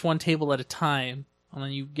search one table at a time, and then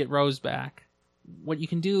you get rows back. What you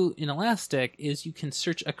can do in Elastic is you can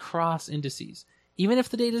search across indices. Even if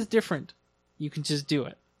the data is different, you can just do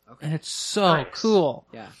it. Okay. And it's so cool.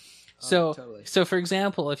 Yeah. Totally. So for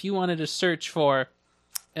example, if you wanted to search for,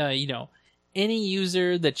 any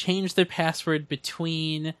user that changed their password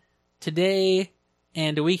between today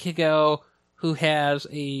and a week ago who has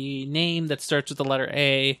a name that starts with the letter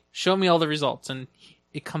A, show me all the results, and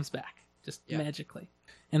it comes back just magically.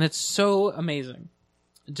 And it's so amazing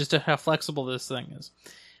just how flexible this thing is.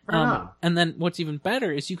 And then what's even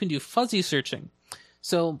better is you can do fuzzy searching.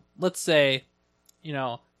 So let's say,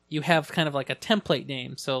 you have kind of like a template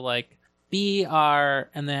name. So like BR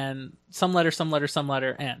and then some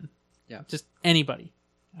letter N. Yeah. Just anybody.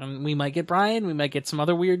 We might get Brian. We might get some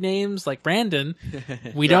other weird names like Brandon.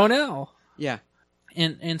 We don't know. Yeah.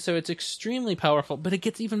 And so it's extremely powerful, but it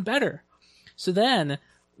gets even better. So then,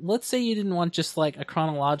 let's say you didn't want just like a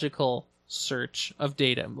chronological search of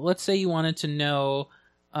data. Let's say you wanted to know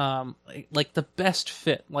like the best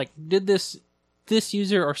fit. Like, did this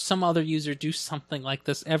user or some other user do something like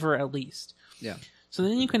this ever at least? Yeah. So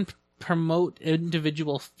then you can promote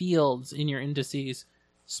individual fields in your indices,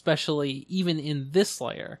 especially even in this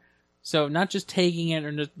layer. So not just taking it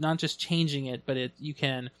or not just changing it, but you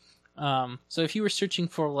can. So if you were searching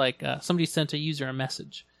for like somebody sent a user a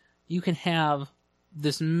message, you can have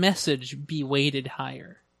this message be weighted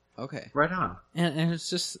higher. Okay. Right on. And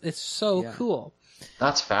it's so cool.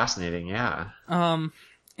 That's fascinating. Yeah.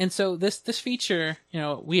 And so this feature,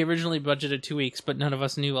 we originally budgeted 2 weeks, but none of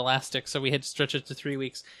us knew Elastic, so we had to stretch it to 3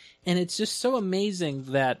 weeks. And it's just so amazing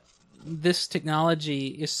that this technology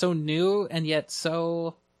is so new and yet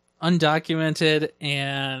so undocumented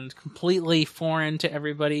and completely foreign to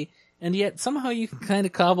everybody, and yet somehow you can kind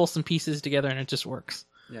of cobble some pieces together and it just works.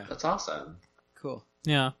 Yeah. That's awesome. Cool.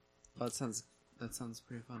 Yeah. Well, that sounds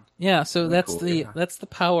pretty fun. Yeah, so that's the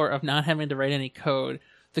power of not having to write any code.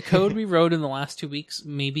 The code we wrote in the last 2 weeks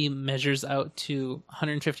maybe measures out to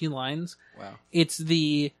 150 lines. Wow. It's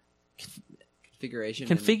the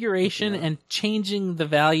configuration and changing the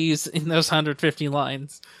values in those 150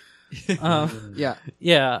 lines. Yeah.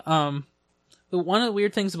 One of the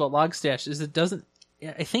weird things about Logstash is it doesn't.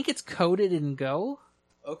 I think it's coded in Go.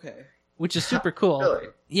 Okay. Which is super cool. Really?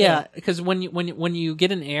 Yeah, because when you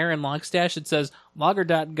get an error in Logstash, it says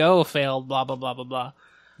logger.go failed, blah blah blah blah blah.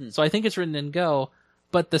 So I think it's written in Go,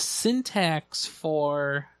 but the syntax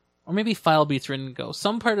or maybe FileBeat's written in Go.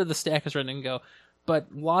 Some part of the stack is written in Go,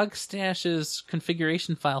 but Logstash's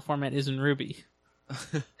configuration file format is in Ruby.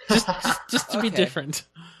 just to be different.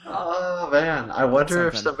 Oh man, I wonder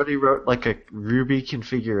if somebody wrote like a Ruby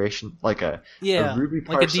configuration, like a Ruby parser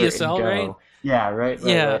like a DSL, in Go. right? Yeah, right.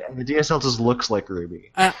 And the DSL just looks like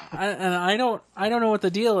Ruby. I don't know what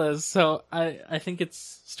the deal is, so I think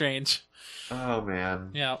it's strange. Oh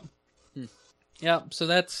man. Yeah. Yeah. So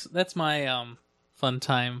that's my fun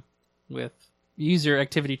time with user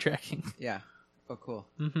activity tracking. Yeah. Oh, cool.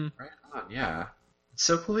 Mm-hmm. Right on, yeah. It's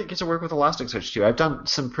so cool that you get to work with Elasticsearch too. I've done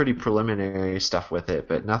some pretty preliminary stuff with it,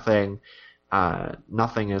 but nothing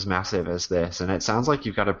as massive as this. And it sounds like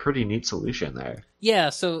you've got a pretty neat solution there. Yeah,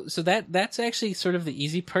 so that's actually sort of the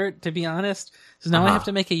easy part, to be honest. So now I have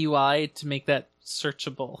to make a UI to make that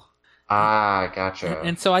searchable. Ah, gotcha.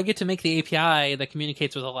 And so I get to make the API that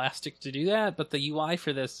communicates with Elastic to do that, but the UI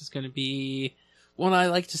for this is going to be one I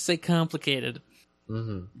like to say complicated.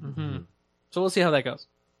 So we'll see how that goes.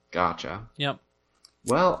 Gotcha. Yep.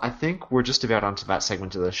 Well, I think we're just about onto that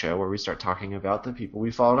segment of the show where we start talking about the people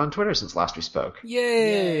we followed on Twitter since last we spoke.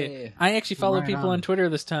 Yay! I actually followed people on Twitter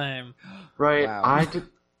this time. Right. Wow.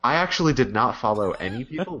 I actually did not follow any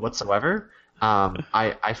people whatsoever.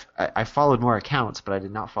 I followed more accounts, but I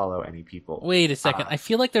did not follow any people. Wait a second. I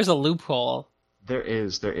feel like there's a loophole. There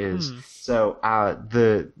is. So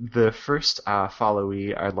the first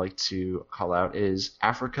followee I'd like to call out is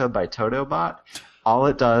Africa by Totobot. All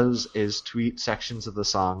it does is tweet sections of the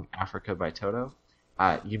song Africa by Toto.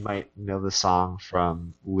 You might know the song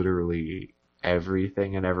from literally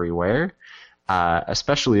everything and everywhere,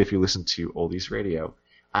 especially if you listen to oldies radio.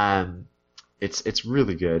 It's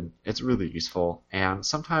really good. It's really useful. And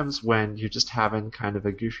sometimes when you're just having kind of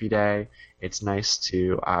a goofy day, it's nice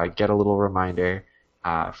to get a little reminder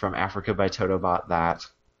from Africa by Totobot that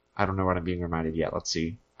I don't know what I'm being reminded yet. Let's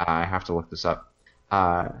see. I have to look this up.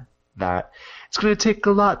 That it's going to take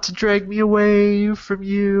a lot to drag me away from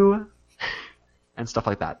you, and stuff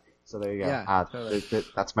like that. So there you go. Yeah, totally.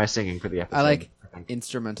 That's my singing for the episode. I like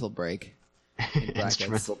instrumental break.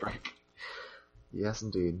 Instrumental break. Yes,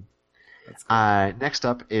 indeed. That's cool. Next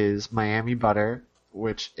up is Miami Butter,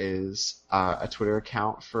 which is a Twitter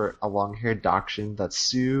account for a long-haired dachshund that's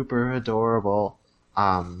super adorable.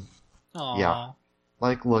 Aww. Yeah.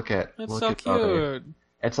 Like, look at That's look so at cute. Butter.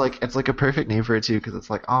 It's like a perfect name for it too, because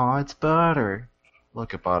it's like, oh, it's Butter.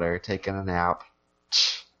 Look at Butter taking a nap.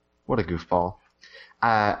 What a goofball.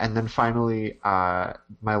 And then finally, my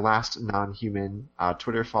last non-human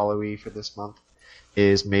Twitter followee for this month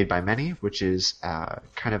is Made by Many, which is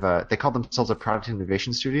kind of they call themselves a product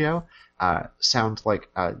innovation studio. Sound like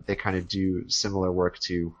they kind of do similar work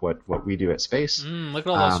to what we do at Space. Look at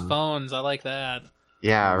all those phones. I like that.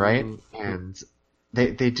 Yeah, right? And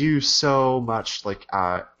they do so much like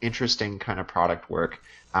interesting kind of product work.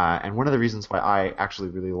 And one of the reasons why I actually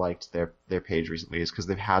really liked their page recently is because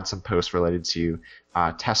they've had some posts related to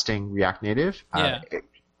testing React Native,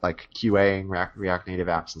 like QAing React Native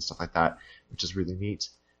apps and stuff like that, which is really neat.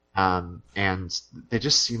 And they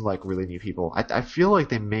just seem like really neat people. I feel like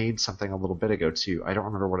they made something a little bit ago too. I don't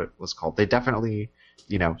remember what it was called. They definitely,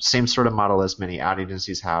 same sort of model as many ad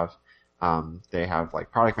agencies have. They have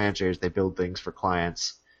like product managers. They build things for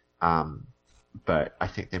clients. But I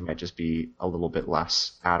think they might just be a little bit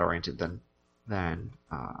less ad oriented than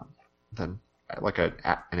like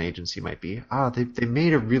an agency might be. They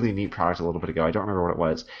made a really neat product a little bit ago. I don't remember what it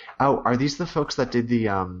was. Oh, are these the folks that did the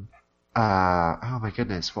oh my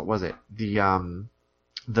goodness, what was it?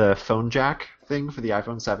 The phone jack thing for the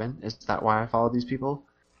iPhone 7? Is that why I followed these people?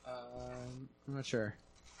 I'm not sure.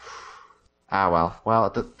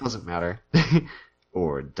 Well, it doesn't matter.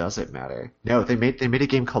 Or does it matter? No, they made a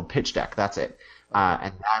game called Pitch Deck. That's it.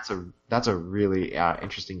 And that's a really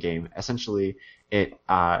interesting game. Essentially, it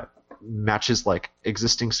matches like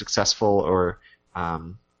existing successful or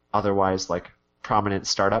otherwise like prominent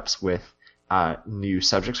startups with new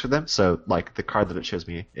subjects for them. So like the card that it shows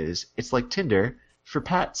me it's like Tinder for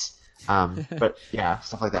pets. But yeah,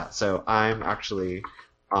 stuff like that. So I'm actually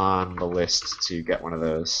on the list to get one of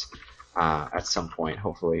those at some point,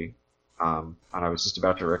 hopefully. And I was just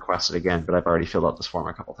about to request it again, but I've already filled out this form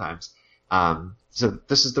a couple times. So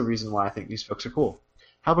this is the reason why I think these folks are cool.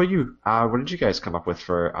 How about you? What did you guys come up with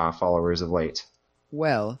for followers of late?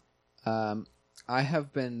 Well, I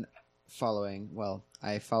have been following,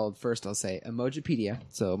 I followed first, I'll say, Emojipedia,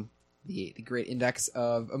 so the great index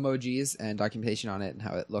of emojis and documentation on it and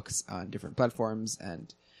how it looks on different platforms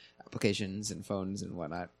and applications and phones and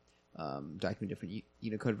whatnot. Document different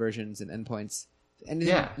Unicode versions and endpoints.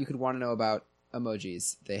 Anything you could want to know about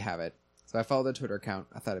emojis, they have it. So I followed their Twitter account.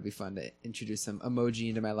 I thought it'd be fun to introduce some emoji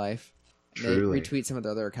into my life. Truly. They retweet some of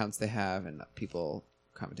the other accounts they have and people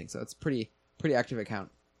commenting. So it's pretty active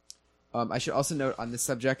account. I should also note on this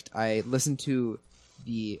subject, I listened to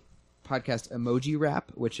the podcast Emoji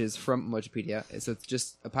Rap, which is from Emojipedia. So it's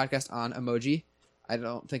just a podcast on emoji. I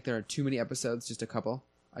don't think there are too many episodes, just a couple.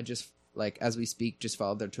 I just, as we speak, just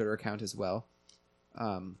followed their Twitter account as well.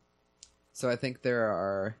 So I think there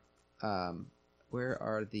are, where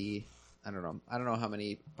are the, I don't know how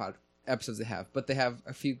many episodes they have, but they have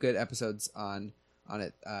a few good episodes on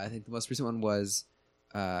it. I think the most recent one was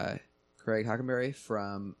Craig Hockenberry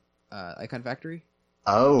from Icon Factory.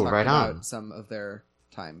 Oh, right about on. some of their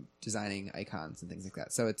time designing icons and things like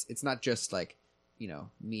that. So it's not just like,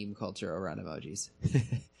 meme culture around emojis,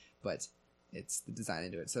 but it's the design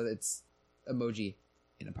into it. So it's emoji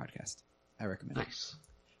in a podcast. I recommend Nice.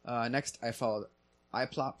 it. Next, I followed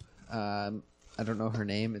iPlop. I don't know her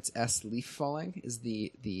name. It's S Leaf Falling is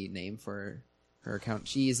the name for her account.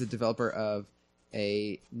 She is a developer of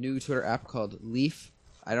a new Twitter app called Leaf.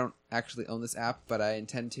 I don't actually own this app, but I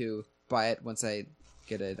intend to buy it once I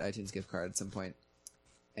get an iTunes gift card at some point.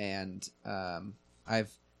 And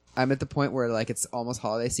I'm at the point where like it's almost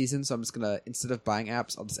holiday season, so I'm just gonna, instead of buying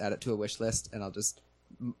apps, I'll just add it to a wish list, and I'll just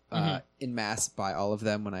in mass buy all of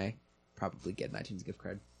them when I probably get an iTunes gift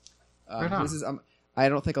card. Right on. This is I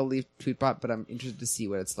don't think I'll leave Tweetbot, but I'm interested to see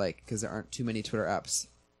what it's like because there aren't too many Twitter apps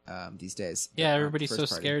these days. Yeah, everybody's so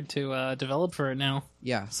scared to develop for it now.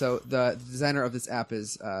 Yeah, so the designer of this app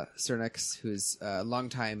is Cernix, who's a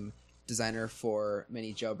longtime designer for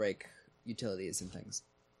many jailbreak utilities and things.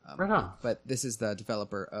 Right on. But this is the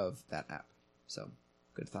developer of that app. So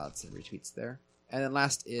good thoughts and retweets there. And then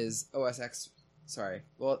last is OSX. Sorry.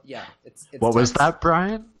 Well, yeah. It's what was that,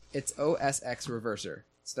 Brian? It's OSX Reverser.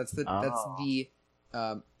 So that's the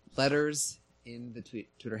letters in the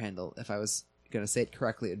Twitter handle. If I was going to say it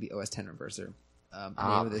correctly, it would be OS10 Reverser. The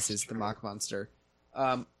name of this is the Mock Monster.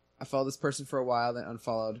 I followed this person for a while, then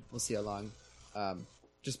unfollowed. We'll see how long.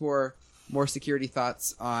 Just more security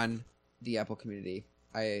thoughts on the Apple community.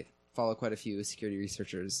 I follow quite a few security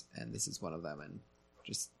researchers, and this is one of them. And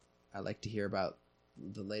just I like to hear about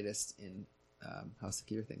the latest in how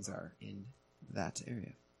secure things are in that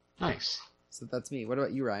area. Nice. So that's me. What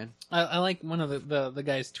about you, Ryan? I like one of the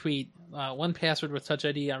guy's tweet. 1Password with Touch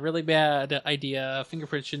ID, a really bad idea.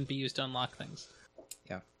 Fingerprints shouldn't be used to unlock things.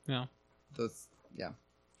 Yeah. Yeah. Yeah.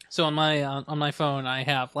 So on my phone, I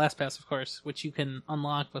have LastPass, of course, which you can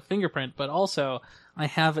unlock with fingerprint, but also I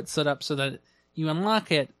have it set up so that you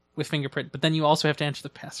unlock it with fingerprint, but then you also have to enter the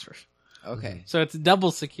password. Okay. So it's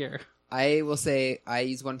double secure. I will say I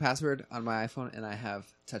use 1Password on my iPhone, and I have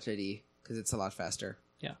Touch ID because it's a lot faster.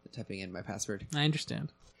 Yeah. Typing in my password. I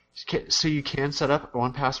understand. So you can set up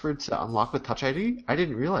 1Password to unlock with Touch ID? I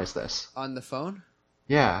didn't realize this. On the phone?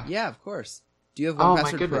 Yeah. Yeah, of course. Do you have Oh 1Password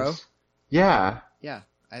my goodness. Pro? Yeah. Yeah.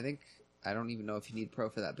 I don't even know if you need Pro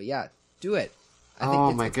for that, but yeah, do it. I Oh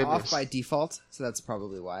think my it's goodness. off by default, so that's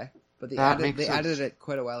probably why. But they That makes added sense. it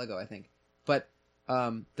quite a while ago, I think. But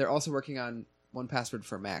they're also working on 1Password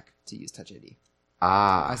for Mac to use Touch ID.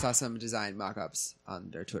 I saw some design mock-ups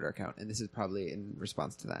on their Twitter account, and this is probably in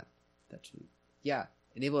response to that. Yeah,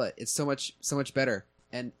 enable it. It's so much better.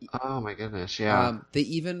 And Oh my goodness, yeah. they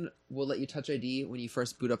even will let you Touch ID when you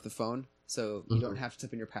first boot up the phone, so you don't have to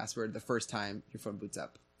type in your password the first time your phone boots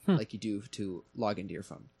up, like you do to log into your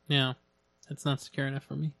phone. Yeah. It's not secure enough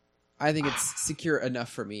for me. I think it's secure enough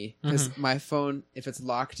for me because my phone, if it's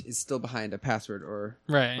locked, is still behind a password or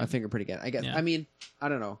Right. my fingerprint again. I guess. Yeah. I mean, I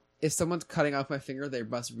don't know. If someone's cutting off my finger, they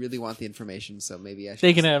must really want the information. So maybe I should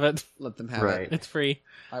They can just have it. let them have Right. it. It's free.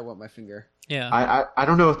 I want my finger. Yeah. I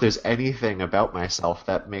don't know if there's anything about myself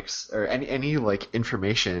that makes, or any like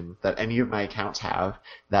information that any of my accounts have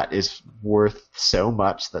that is worth so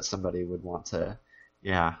much that somebody would want to,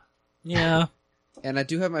 yeah. Yeah. And I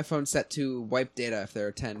do have my phone set to wipe data if there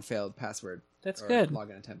are 10 failed password That's or good.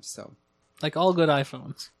 login attempts. So Like all good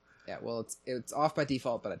iPhones. yeah, well, it's off by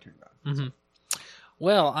default, but I turned it on. Mm-hmm.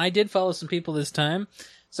 Well, I did follow some people this time.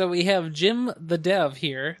 So we have Jim the Dev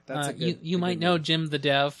here. That's a good- you a might good know name. Jim the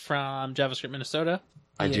Dev from JavaScript Minnesota.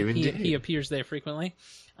 I do He indeed. appears there frequently.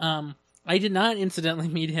 I did not incidentally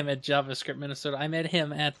meet him at JavaScript Minnesota. I met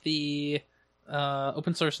him at the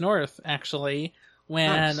Open Source North, actually,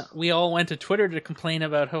 when Nice. we all went to Twitter to complain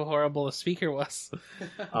about how horrible the speaker was.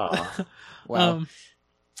 Aw. Wow.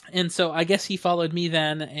 And so I guess he followed me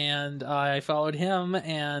then, and I followed him,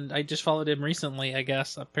 and I just followed him recently, I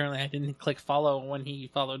guess. Apparently I didn't click follow when he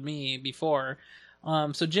followed me before.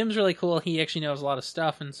 So Jim's really cool. He actually knows a lot of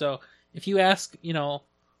stuff, and so if you ask,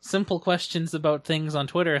 simple questions about things on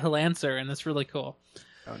Twitter, he'll answer, and it's really cool.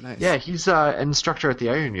 Oh, nice. Yeah, he's an instructor at the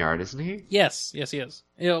Iron Yard, isn't he? Yes, he is.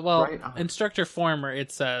 Yeah, well, Right on. instructor former,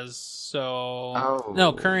 it says, so... Oh.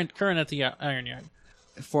 No, current at the Iron Yard.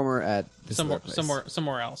 Former at this other place.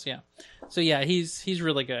 somewhere else, yeah. So yeah, he's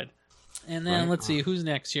really good. And then Right let's see who's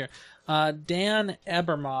next here. Dan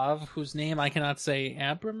Abramov, whose name I cannot say.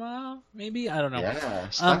 Abramov, maybe, I don't know. Yeah,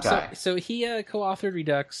 it's that guy. So he co-authored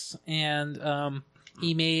Redux, and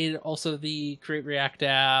he made also the Create React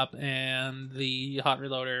app and the Hot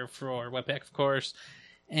Reloader for Webpack, of course.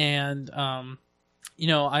 And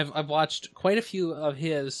I've watched quite a few of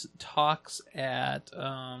his talks at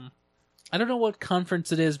I don't know what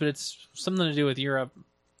conference it is, but it's something to do with Europe.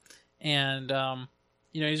 And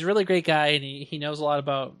he's a really great guy, and he knows a lot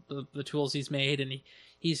about the tools he's made, and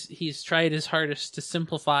he's tried his hardest to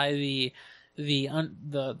simplify the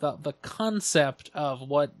concept of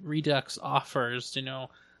what Redux offers.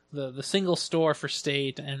 The single store for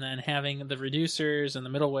state, and then having the reducers and the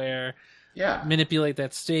middleware manipulate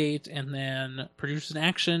that state, and then produce an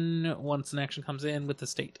action once an action comes in with the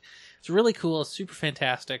state. It's really cool. It's super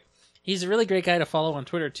fantastic. He's a really great guy to follow on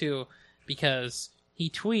Twitter too, because he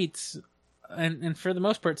tweets and for the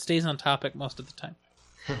most part stays on topic most of the time.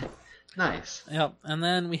 Nice. Yep. And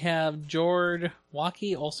then we have Jord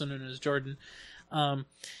Walkie, also known as Jordan.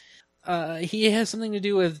 He has something to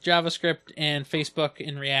do with JavaScript and Facebook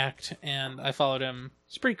and React, and I followed him.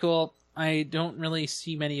 It's pretty cool. I don't really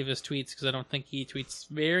see many of his tweets because I don't think he tweets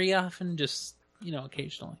very often, just,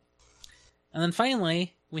 occasionally. And then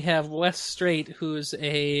finally, we have Wes Straight, who's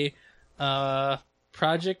a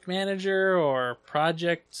project manager or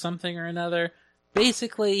project something or another.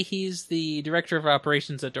 Basically, he's the director of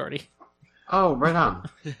operations at Doherty. Oh, right on.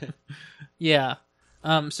 Yeah.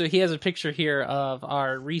 So he has a picture here of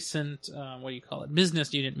our recent,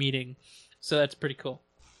 business unit meeting. So that's pretty cool.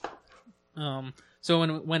 So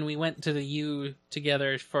when we went to the U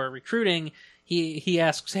together for recruiting, he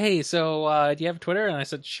asks, "Hey, so do you have Twitter?" And I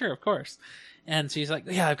said, "Sure, of course." And so he's like,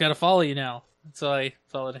 "Yeah, I've got to follow you now." So I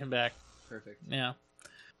followed him back. Perfect. Yeah.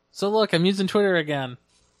 So look, I'm using Twitter again.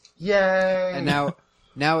 Yay! And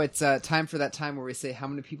now it's time for that time where we say, how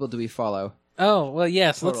many people do we follow? Oh, well,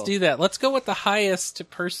 yes, Total. Let's do that. Let's go with the highest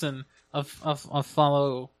person of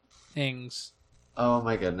followings. Oh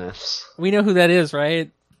my goodness. We know who that is,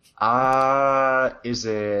 right? Is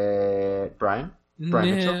it Brian?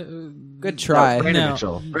 Brian Mitchell? Good try. No, Brandon No.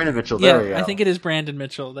 Mitchell. Brandon Mitchell, there we go. I think it is Brandon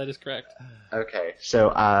Mitchell. That is correct. Okay,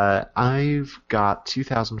 so I've got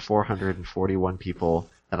 2,441 people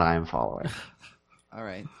that I am following. All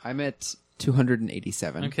right. I'm at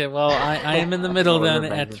 287. Okay, well, I am in the middle then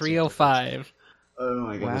at 305. Oh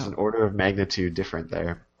my goodness, Wow. an order of magnitude different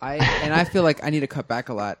there. I feel like I need to cut back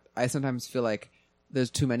a lot. I sometimes feel like there's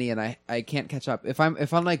too many and I can't catch up. If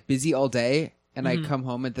I'm like busy all day and I come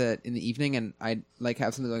home in the evening and I like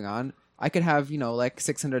have something going on, I could have, like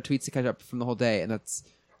 600 tweets to catch up from the whole day, and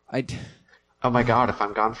Oh my god, if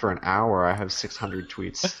I'm gone for an hour, I have 600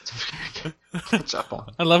 tweets to catch up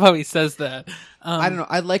on. I love how he says that. I don't know.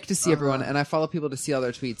 I'd like to see everyone, and I follow people to see all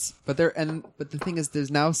their tweets. But the thing is,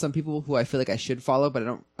 there's now some people who I feel like I should follow, but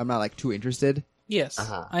I'm not like too interested. Yes, I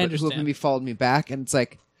Who understand. have maybe followed me back, and it's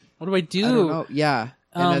like, What do I do? I don't know. Yeah,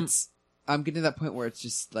 and I'm getting to that point where it's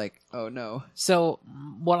just like, oh no. So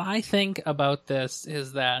what I think about this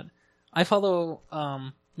is that I follow,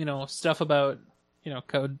 stuff about,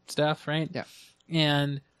 code stuff, right? Yeah.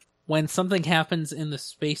 And when something happens in the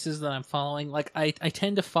spaces that I'm following, like I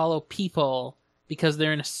tend to follow people because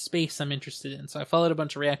they're in a space I'm interested in. So I followed a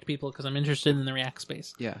bunch of React people because I'm interested in the React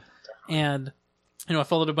space. Yeah. And, I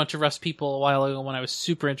followed a bunch of Rust people a while ago when I was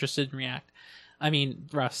super interested in React. I mean,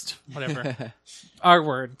 Rust, whatever. Our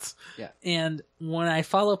words. Yeah. And when I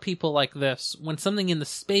follow people like this, when something in the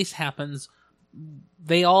space happens,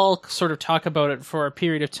 they all sort of talk about it for a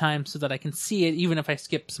period of time so that I can see it, even if I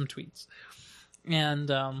skip some tweets. And,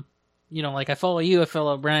 like I follow you, I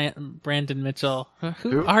follow Brandon Mitchell.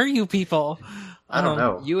 Who are you people? I don't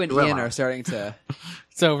know. You and Who am Ian I? are starting to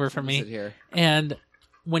It's over for sit me. here. And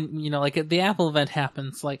when, like the Apple event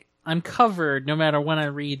happens, like I'm covered no matter when I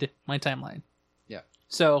read my timeline. Yeah.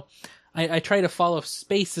 So I try to follow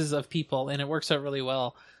spaces of people, and it works out really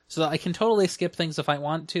well. So I can totally skip things if I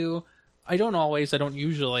want to. I don't always, I don't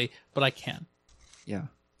usually, but I can. Yeah.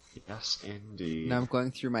 Yes, indeed. Now I'm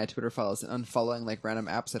going through my Twitter follows and unfollowing like random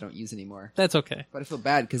apps I don't use anymore. That's okay. But I feel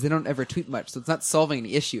bad because they don't ever tweet much, so it's not solving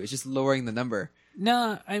any issue. It's just lowering the number.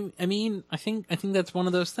 No, I mean, I think that's one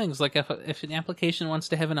of those things. Like if an application wants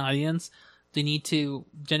to have an audience, they need to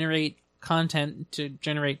generate content to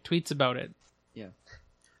generate tweets about it. Yeah.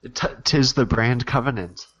 Tis the brand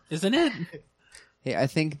covenant. Isn't it? Hey, I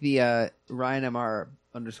think the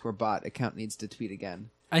RyanMR_bot account needs to tweet again,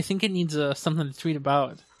 I think it needs something to tweet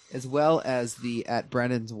about. as well as the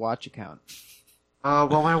 @Brandon's Watch account.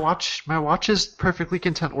 Well, my watch is perfectly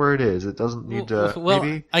content where it is. It doesn't need to. Well,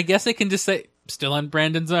 maybe. I guess I can just say, still on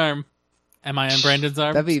Brandon's arm. Am I on Brandon's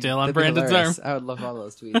arm? Still on that'd be Brandon's arm. hilarious. I would love all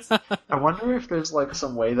those tweets. I wonder if there's like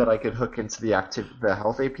some way that I could hook into the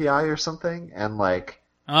health API or something, and like.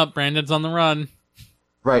 Oh, Brandon's on the run.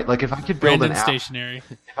 Right, like if I could build Brandon's stationary.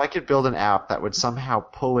 if I could build an app that would somehow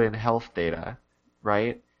pull in health data,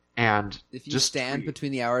 right, And if you just stand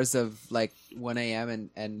between the hours of like 1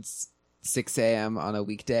 a.m. and 6 a.m. on a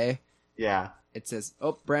weekday, yeah, it says,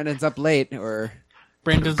 "Oh, Brandon's up late," or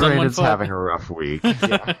Brandon's having a rough week.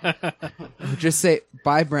 Yeah. just say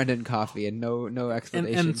 "Buy Brandon coffee" and no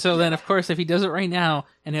explanation. And so then, of course, if he does it right now,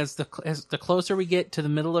 and as the closer we get to the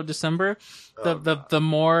middle of December, the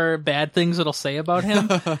more bad things it'll say about him.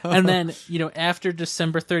 And then, after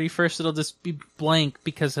December 31st, it'll just be blank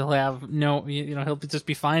because he'll have he'll just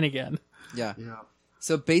be fine again. Yeah.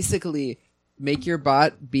 So basically, make your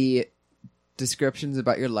bot be descriptions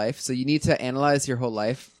about your life. So you need to analyze your whole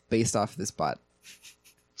life based off this bot.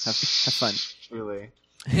 Have fun. Really.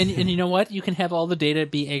 And you know what? You can have all the data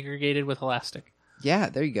be aggregated with Elastic. Yeah,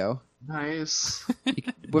 there you go. Nice. You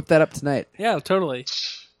can whip that up tonight. Yeah, totally.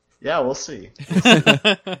 Yeah, we'll see.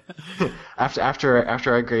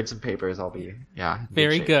 after I grade some papers, I'll be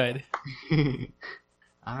very good.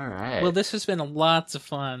 All right. Well, this has been lots of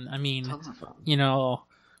fun. I mean, Tons of fun.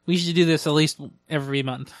 We should do this at least every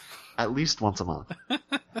month. At least once a month.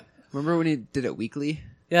 Remember when you did it weekly?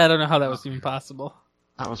 Yeah, I don't know how that was even possible.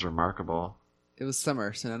 That was remarkable. It was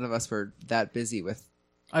summer, so none of us were that busy with...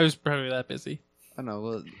 I was probably that busy. I don't know.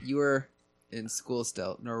 Well, you were in school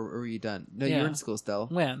still. No, or were you done? No, you Yeah. were in school still.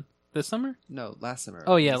 When? This summer? No, last summer.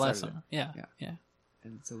 Oh yeah, We last started summer. Yeah.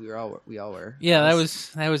 And so we all were. Yeah,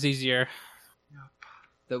 that was easier.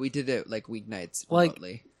 Though we did it like weeknights Like-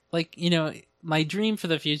 remotely. Like, my dream for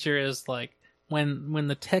the future is like when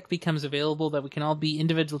the tech becomes available that we can all be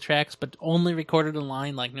individual tracks but only recorded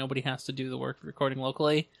online, like nobody has to do the work of recording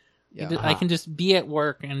locally. Yeah. I can just be at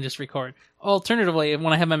work and just record. Alternatively,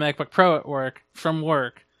 when I have my MacBook Pro at work, from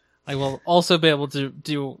work, I will also be able to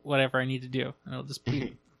do whatever I need to do. And it'll just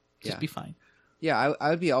be Yeah. be fine. Yeah, I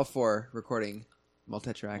would be all for recording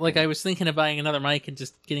multi-track. Like I was thinking of buying another mic and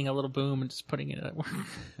just getting a little boom and just putting it at work.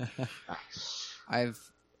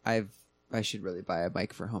 I should really buy a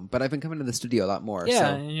mic for home, but I've been coming to the studio a lot more. Yeah,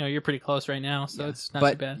 so. and, you're pretty close right now, so it's not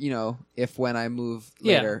But too bad. if when I move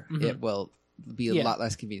Yeah, later, mhm. it will be a Yeah. lot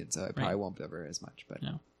less convenient, so I probably Right. won't ever as much. But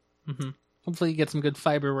No. Hopefully you get some good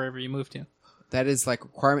fiber wherever you move to. that is like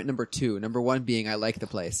requirement number 2. Number 1 being I like the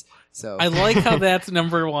place. So I like how that's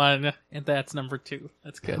number 1 and that's number 2.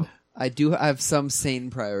 That's good. I do have some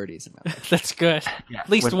sane priorities in my life. That's good. Yeah. At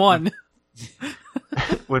least When- one.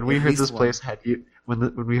 When we At heard least this place had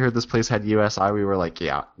when we heard this place had USI, we were like,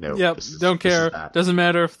 yeah, no. Yep. Don't care. that. Doesn't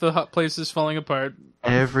matter if the hot place is falling apart.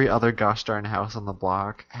 Every other gosh darn house on the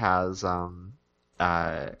block has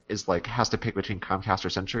has to pick between Comcast or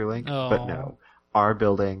CenturyLink, but Oh. no, our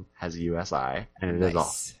building has USI, and it is all.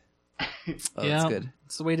 Nice. Oh, Yeah. that's good.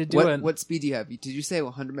 It's the way to do it. What speed do you have? Did you say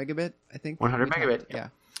 100 megabit? I think 100 we talked- megabit, Yeah.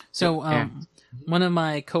 So, Yeah. one of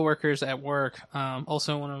my coworkers at work,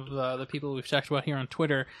 also one of the people we've talked about here on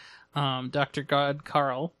Twitter, Dr. God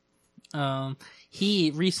Carl,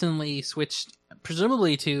 he recently switched,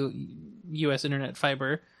 presumably to U.S. Internet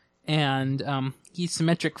Fiber, and he's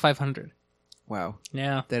symmetric 500. Wow,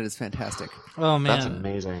 Yeah. that is fantastic. Oh man. That's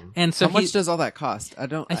amazing. And so How much does all that cost?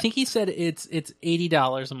 I think he said it's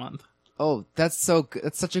 $80 a month. Oh, that's so good.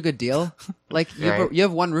 That's such a good deal. Like Right. you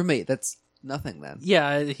have one roommate. That's nothing then.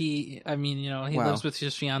 Yeah, he Wow. lives with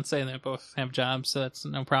his fiance and they both have jobs, so that's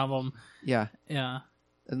no problem. Yeah, Yeah.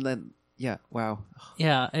 and then yeah, wow.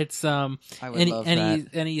 Yeah, it's I would love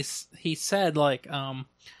that. he said like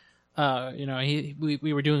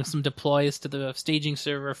we were doing some deploys to the staging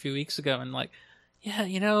server a few weeks ago and like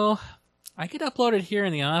I could upload it here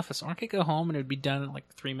in the office or I could go home and it would be done in like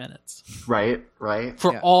 3 minutes Right.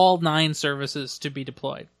 for Yeah. all 9 services to be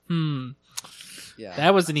deployed. Yeah,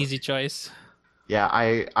 That was an easy choice. Yeah,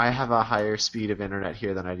 I have a higher speed of internet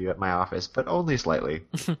here than I do at my office, but only slightly.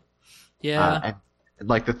 Yeah. And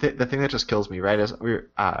like the thing that just kills me, right? Is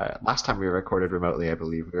last time we recorded remotely, I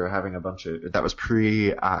believe we were having a bunch of that was pre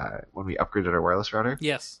when we upgraded our wireless router,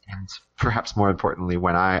 Yes. and perhaps more importantly,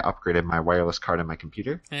 when I upgraded my wireless card in my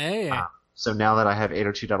computer. Hey. So now that I have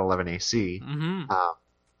 802.11 AC, Mm-hmm.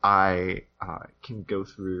 I can go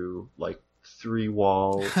through like 3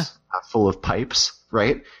 walls full of pipes,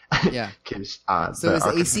 right? Yeah. 'Cause, So is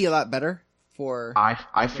AC a lot better for,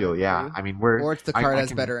 I feel, yeah. you? I mean, we're or it's the I- card I has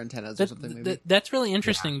can- better antennas or something? Maybe. That's really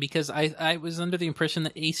interesting because I was under the impression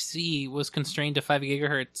that AC was constrained to 5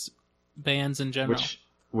 gigahertz bands in general.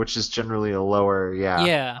 which is generally a lower,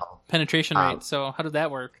 yeah, penetration Um, rate. So how did that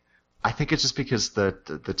work? I think it's just because the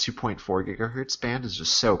 2.4 gigahertz band is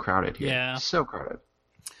just so crowded here. Yeah. So crowded.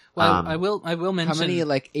 Well, I will mention How many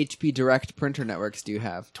like HP Direct printer networks do you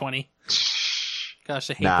have? 20. Gosh,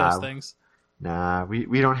 I hate Nah. those things. Nah,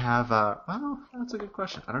 we don't have. Well, that's a good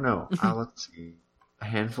question. I don't know. Let's see. A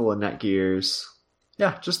handful of Netgears,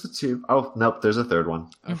 Yeah, just the two. Oh, nope, there's a third one.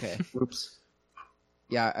 Okay. Oops.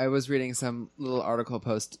 Yeah, I was reading some little article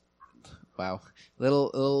post. Wow.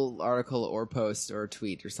 Little article or post or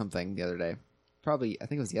tweet or something the other day. Probably, I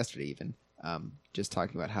think it was yesterday even. Just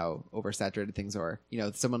talking about how oversaturated things are.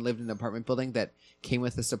 Someone lived in an apartment building that came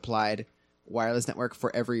with a supplied wireless network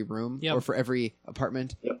for every room or for every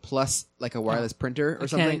apartment, plus like a wireless printer or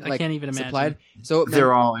something. I can't even imagine. Supplied. So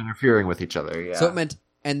they're all interfering with each other. Yeah. So it meant,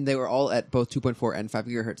 and they were all at both 2.4 and 5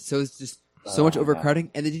 gigahertz. So it's just so much overcrowding,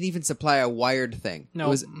 and they didn't even supply a wired thing. No, it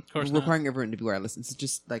was of course requiring everyone to be wireless. It's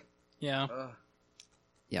just like yeah.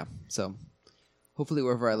 So hopefully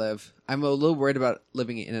wherever I live, I'm a little worried about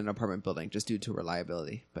living in an apartment building just due to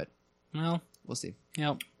reliability, but we'll see.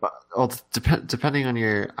 Yep. Well, depending on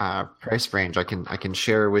your price range, I can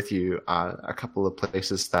share with you a couple of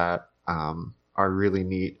places that are really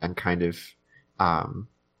neat and kind of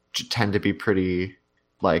tend to be pretty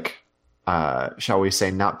like shall we say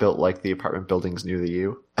not built like the apartment buildings near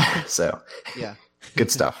you. So yeah, good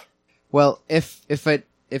stuff. Well, if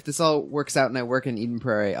this all works out and I work in Eden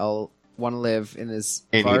Prairie, I'll want to live in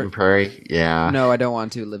Eden Prairie. Yeah. No, I don't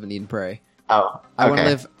want to live in Eden Prairie. Oh,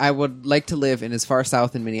 okay. I would like to live in as far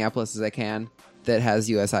south in Minneapolis as I can that has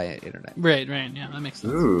USI internet. Right. Yeah, that makes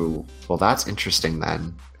sense. Ooh, well, that's interesting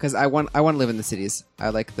then. Because I want to live in the cities. I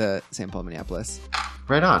like the St. Paul, Minneapolis.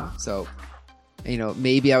 Right on. So,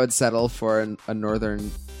 maybe I would settle for a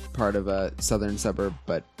northern part of a southern suburb,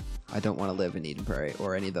 but I don't want to live in Eden Prairie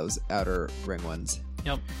or any of those outer ring ones.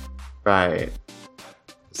 Yep. Right.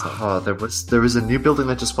 So. There was a new building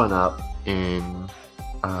that just went up in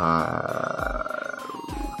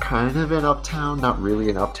kind of in Uptown, not really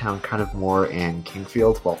in Uptown, kind of more in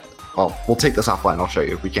Kingfield. Well, we'll take this offline. I'll show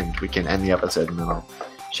you. We can end the episode and then I'll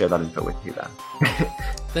share that info with you then.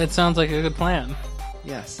 That sounds like a good plan.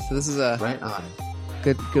 Yes. So this is a right on.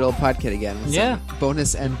 Good old podcast again. With yeah.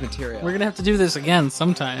 Bonus end material. We're gonna have to do this again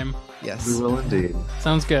sometime. Yes. We will indeed.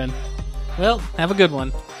 Sounds good. Well, have a good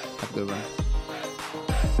one. Have a good one.